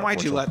everywhere. Tim,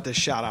 why'd you let this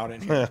shot out in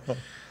here?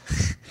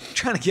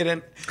 Trying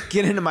to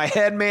get into my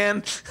head,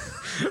 man.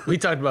 We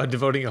talked about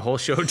devoting a whole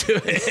show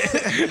to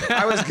it.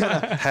 I was gonna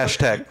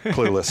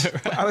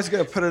 #clueless. I was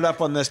gonna put it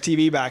up on this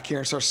TV back here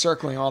and start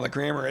circling all the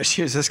grammar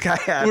issues this guy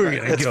had. We're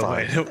gonna go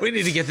in. We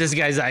need to get this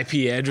guy's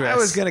IP address. I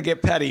was gonna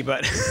get petty,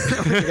 but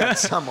we got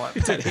somewhat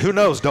petty. Who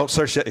knows? Don't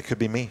search it. It could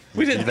be me.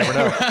 You never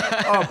know.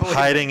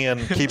 Hiding in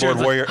keyboard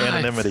warrior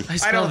anonymity.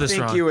 I don't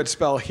think you would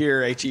spell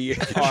here HER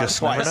Just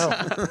twice.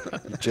 never know.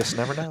 You just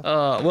never know.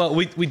 Well,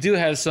 we do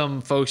have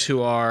some folks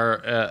who are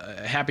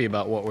happy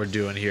about what we're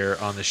doing here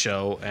on the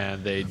show,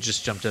 and they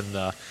just jumped in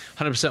the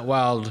 100%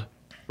 Wild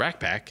Rack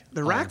Pack.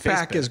 The Rack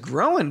Pack is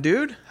growing,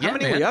 dude. How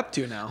many are we up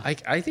to now?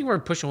 I think we're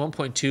pushing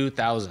 1.2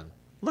 thousand.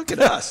 Look at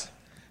us.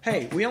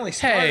 Hey, we only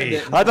started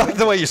it. I like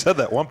the way you said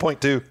that.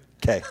 1.2K.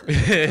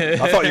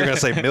 I thought you were going to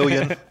say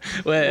million.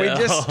 We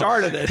just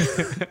started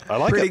it. I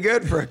like Pretty it.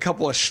 good for a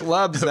couple of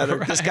schlubs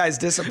that this guy's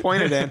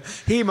disappointed in.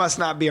 He must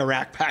not be a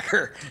rack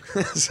packer.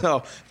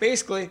 So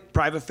basically,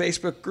 private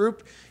Facebook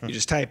group. You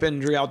just type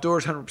in Drew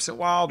Outdoors 100%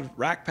 Wild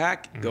Rack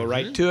Pack. Go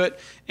right to it.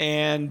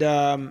 And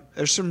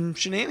there's some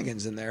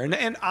shenanigans in there.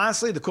 And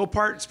honestly, the cool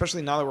part,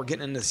 especially now that we're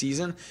getting into the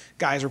season,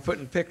 guys are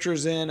putting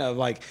pictures in of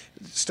like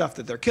stuff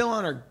that they're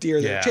killing or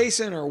deer they're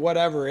chasing or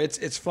whatever.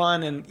 It's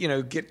fun and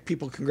get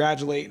people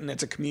congratulating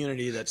it's a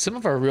community that's. Some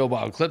of our real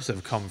wild clips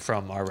have come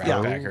from our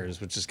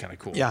backpackers, which is kind of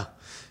cool. Yeah.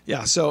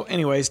 Yeah. So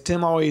anyways,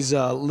 Tim always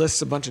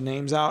lists a bunch of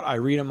names out. I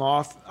read them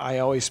off. I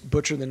always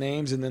butcher the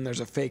names, and then there's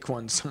a fake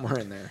one somewhere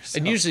in there. So.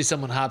 And usually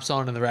someone hops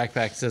on in the Rack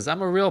Pack and says,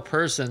 I'm a real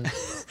person.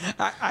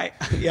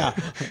 Yeah,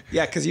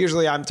 because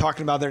usually I'm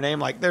talking about their name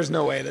like, there's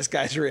no way this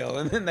guy's real.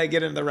 And then they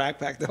get in the Rack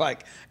Pack, they're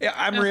like, yeah,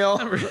 I'm real.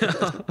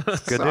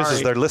 Good news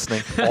is they're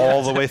listening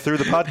all the way through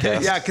the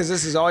podcast. Yeah, because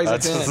this is always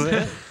at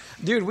the end.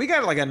 Dude, we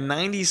got like a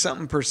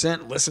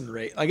 90-something% listen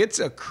rate. Like, it's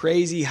a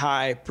crazy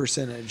high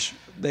percentage.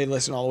 They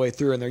listen all the way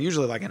through, and they're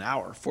usually like an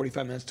hour,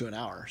 45 minutes to an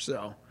hour.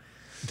 So,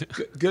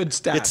 good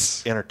stats.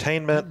 It's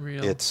entertainment.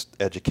 It's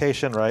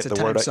education, right? It's a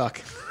time suck.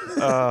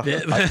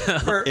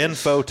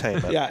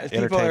 Infotainment. Yeah, if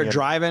people are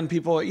driving,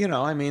 people, you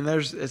know, I mean,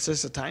 it's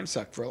just a time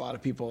suck for a lot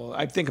of people.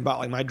 I think about,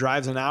 like, my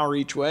drive's an hour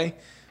each way.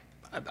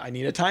 I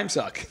need a time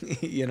suck,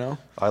 you know?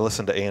 I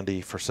listen to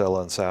Andy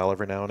Frisella and Sal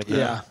every now and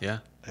again. Yeah.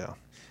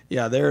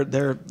 Yeah,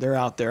 they're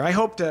out there. I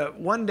hope to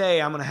one day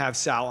I'm going to have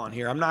Sal on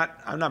here. I'm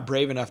not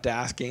brave enough to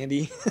ask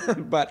Andy,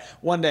 but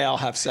one day I'll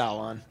have Sal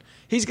on.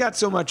 He's got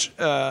so much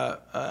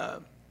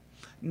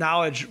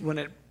knowledge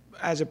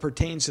as it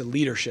pertains to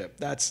leadership.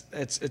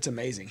 It's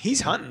amazing.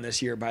 He's hunting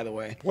this year, by the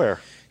way. Where?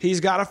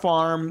 He's got a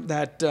farm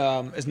that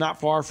is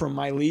not far from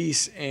my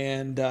lease,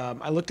 and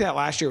I looked at it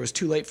last year. It was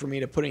too late for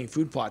me to put any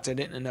food plots. I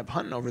didn't end up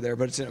hunting over there,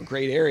 but it's in a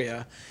great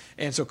area.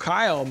 And so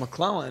Kyle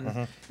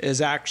McClellan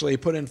is actually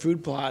put in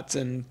food plots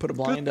and put a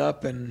blind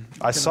up. And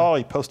I saw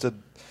he posted.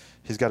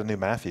 He's got a new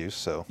Matthews.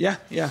 So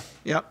yep.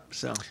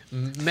 So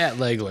Matt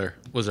Legler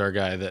was our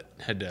guy that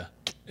had to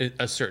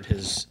assert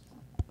his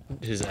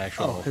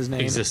actual his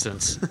name.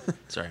 existence.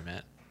 Sorry,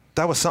 Matt.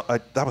 That was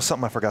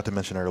something I forgot to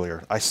mention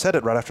earlier. I said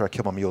it right after I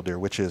killed my mule deer,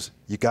 which is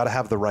you got to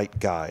have the right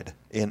guide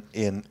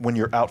in when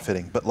you're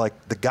outfitting. But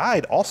like the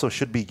guide also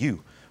should be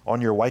you on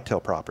your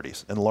whitetail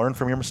properties and learn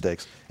from your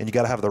mistakes. And you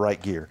got to have the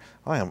right gear.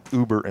 I am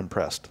uber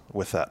impressed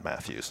with that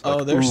Matthews.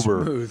 Like, they're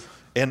smooth,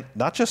 and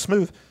not just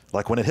smooth.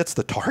 Like when it hits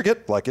the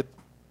target, like it,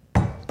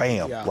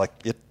 bam, like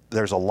it.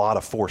 There's a lot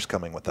of force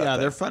coming with that. Yeah,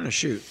 thing. They're fun to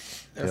shoot.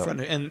 They're fun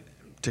and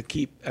to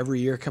keep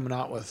every year coming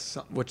out with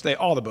something, which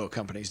all the boat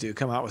companies do,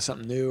 come out with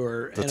something new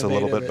or that's a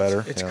little bit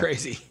better. It's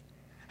crazy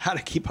how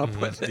to keep up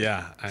with it.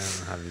 Yeah, I don't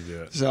know how to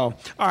do it. So,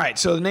 all right.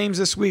 So the names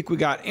this week, we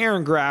got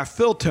Aaron Graff,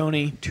 Phil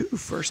Toney, 2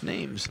 first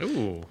names.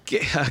 Ooh.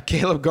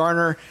 Caleb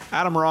Garner,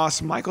 Adam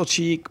Ross, Michael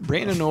Cheek,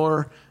 Brandon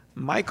Orr,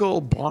 Michael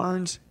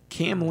Barnes,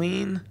 Cam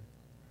Lean.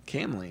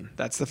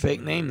 That's the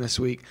fake name this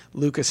week.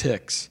 Lucas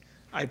Hicks.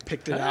 I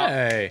picked it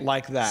out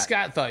like that.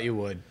 Scott thought you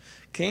would.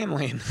 Cam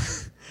Lean.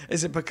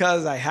 Is it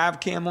because I have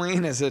Cam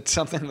Lean? Is it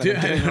something that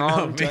I'm doing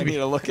wrong? Do I need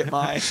to look at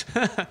my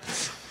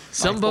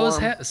Some bows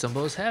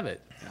have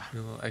it. A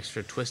little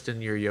extra twist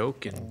in your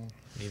yoke and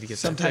need to get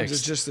sometimes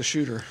it's just the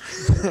shooter.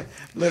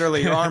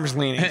 Literally, your arm's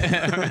leaning. You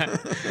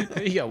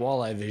got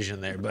walleye vision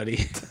there,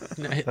 buddy.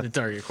 Not hitting the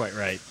target quite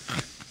right.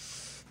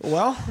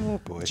 Well,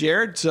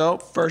 Jared, so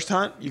first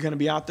hunt, you going to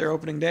be out there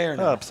opening day or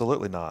not?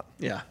 Absolutely not.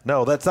 Yeah.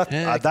 No, that's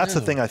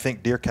the thing I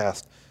think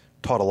DeerCast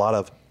taught a lot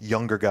of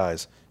younger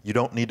guys. You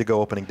don't need to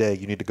go opening day.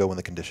 You need to go when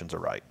the conditions are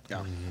right.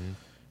 Yeah.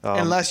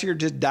 Unless you're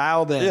just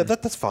dialed in. Yeah,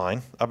 that's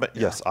fine.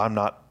 Yes, I'm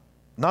not.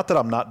 Not that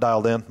I'm not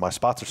dialed in. My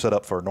spots are set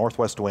up for a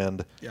northwest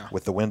wind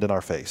with the wind in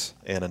our face.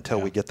 And until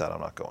we get that, I'm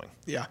not going.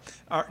 Yeah.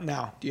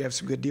 Now, do you have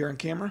some good deer on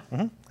camera?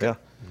 Mm-hmm. Yeah.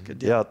 Good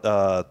deer.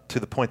 Yeah, to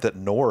the point that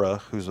Nora,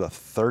 who's a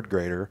third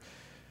grader,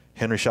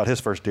 Henry shot his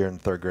first deer in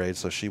third grade,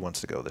 so she wants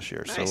to go this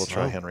year. Nice. So we'll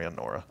try Henry and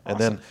Nora. Awesome. And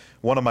then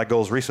one of my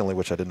goals recently,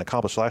 which I didn't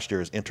accomplish last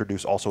year, is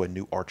introduce also a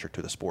new archer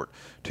to the sport.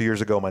 2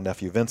 years ago, my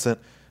nephew Vincent.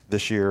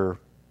 This year,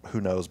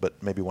 who knows,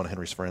 but maybe one of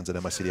Henry's friends at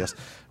MICDS,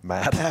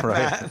 Matt,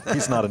 right?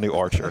 He's not a new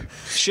archer.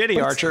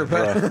 Shitty archer,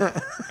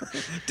 but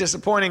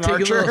disappointing Take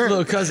archer. Take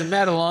little cousin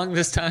Matt along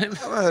this time.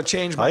 I'm going to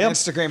change my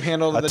Instagram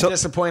handle to the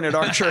disappointed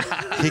archer.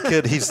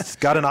 He's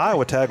got an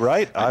Iowa tag,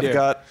 right? I've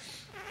got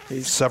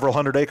several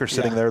hundred acres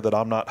sitting there that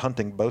I'm not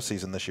hunting bow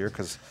season this year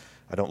because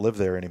I don't live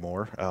there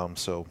anymore.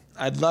 So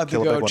I'd love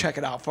to go check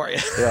it out for you.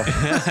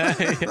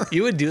 Yeah.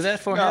 You would do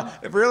that for him?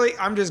 Really,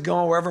 I'm just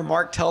going wherever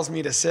Mark tells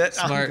me to sit.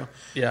 Smart.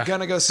 I'm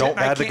going to go sit. Don't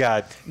add the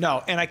guide.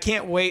 No, and I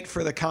can't wait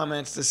for the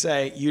comments to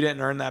say, you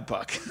didn't earn that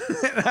buck.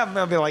 I'm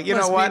going to be like, you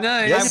know what?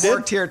 Nice. I've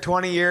worked here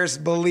 20 years.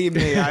 Believe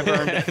me, I've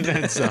earned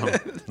it. So,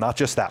 not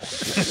just that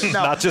one.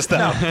 Not just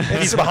that one.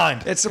 He's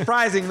behind. It's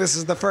surprising this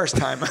is the first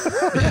time.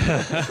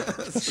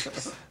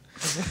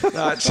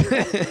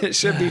 It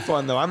should be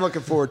fun, though. I'm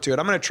looking forward to it.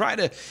 I'm going to try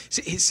to,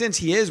 since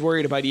he is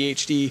worried about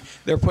EHD,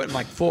 they're putting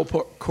like full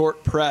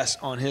court press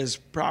on his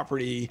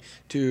property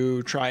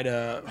to try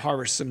to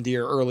harvest some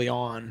deer early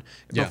on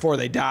before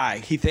they die.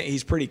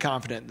 He's pretty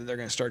confident that they're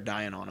going to start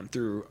dying on him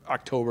through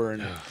October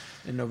and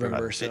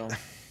November.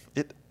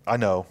 I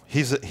know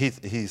he's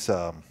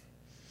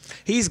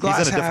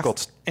glass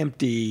half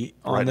empty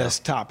on this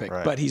topic,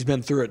 but he's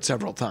been through it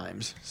several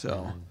times.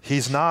 So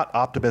he's not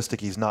optimistic.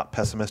 He's not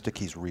pessimistic.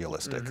 He's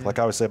realistic. Mm-hmm. Like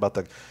I always say about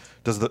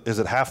is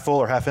it half full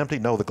or half empty?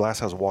 No, the glass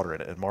has water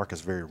in it. And Mark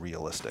is very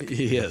realistic.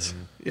 He is.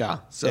 Yeah.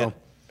 So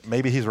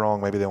maybe he's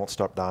wrong. Maybe they won't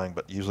stop dying.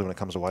 But usually when it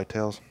comes to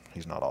whitetails,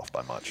 he's not off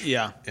by much.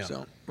 Yeah.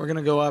 So we're going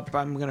to go up.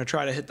 I'm going to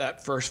try to hit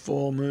that first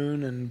full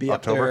moon and be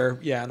October? up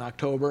there. Yeah, in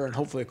October. And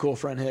hopefully a cool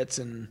front hits,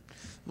 and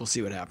we'll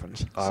see what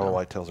happens. Iowa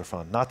whitetails are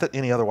fun. Not that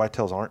any other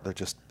whitetails aren't.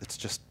 It's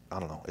just, I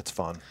don't know. It's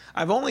fun.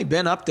 I've only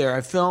been up there.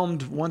 I've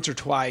filmed once or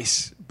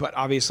twice, but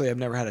obviously I've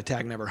never had a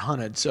tag, never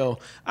hunted. So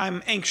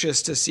I'm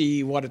anxious to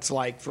see what it's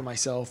like for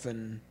myself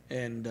and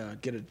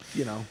get it,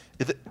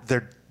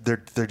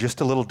 They're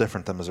just a little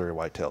different than Missouri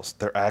whitetails.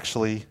 They're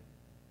actually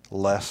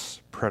less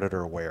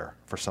predator aware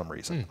for some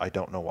reason. I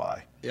don't know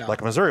why. Yeah.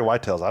 Like Missouri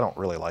whitetails, I don't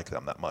really like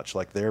them that much.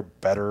 Like they're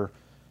better.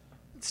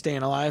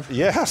 Staying alive?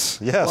 Yes.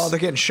 Well, they're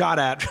getting shot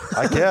at.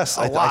 I guess.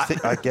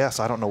 lot. I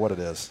guess. I don't know what it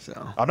is.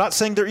 So. I'm not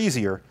saying they're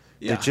easier.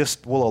 Yeah. They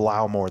just will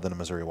allow more than a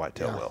Missouri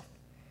whitetail will.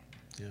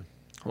 Yeah.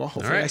 Well,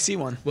 hopefully I see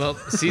one. Well,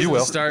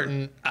 season's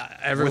starting.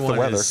 Everyone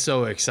weather. is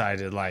so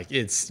excited. Like,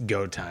 it's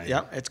go time.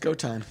 Yep, it's go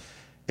time.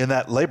 And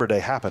that Labor Day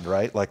happened,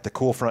 right? Like the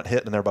cool front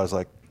hit, and everybody's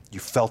like, you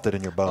felt it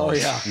in your bones. Oh,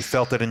 yeah. You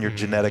felt it in your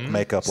genetic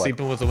makeup. Like,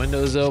 Sleeping with the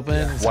windows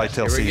open.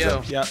 whitetail Here we season.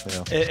 go. Yep,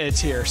 Yeah. it's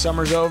here.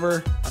 Summer's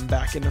over. I'm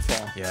back into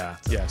fall. Yeah.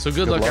 So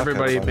good luck,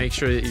 everybody. everybody. Make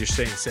sure that you're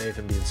staying safe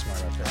and being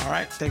smart out there. All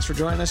right, thanks for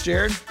joining us,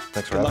 Jared.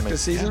 Thanks for Good luck having me.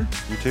 this season.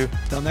 You too.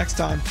 Till next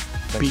time.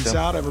 Peace Tim.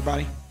 out,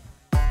 everybody.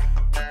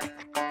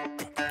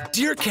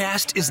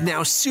 DeerCast is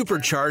now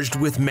supercharged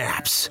with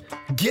maps.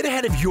 Get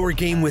ahead of your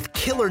game with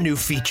killer new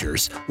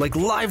features like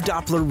live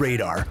Doppler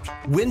radar,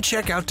 wind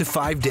check out to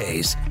 5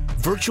 days,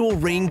 virtual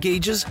rain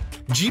gauges,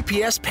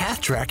 GPS path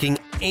tracking,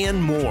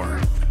 and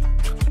more.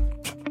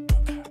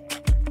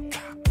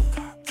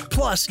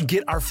 Plus,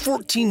 get our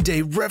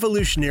 14-day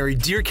revolutionary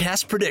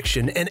DeerCast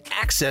prediction and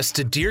access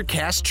to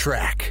DeerCast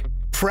Track.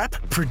 Prep,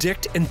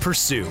 predict, and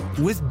pursue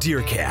with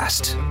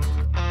DeerCast.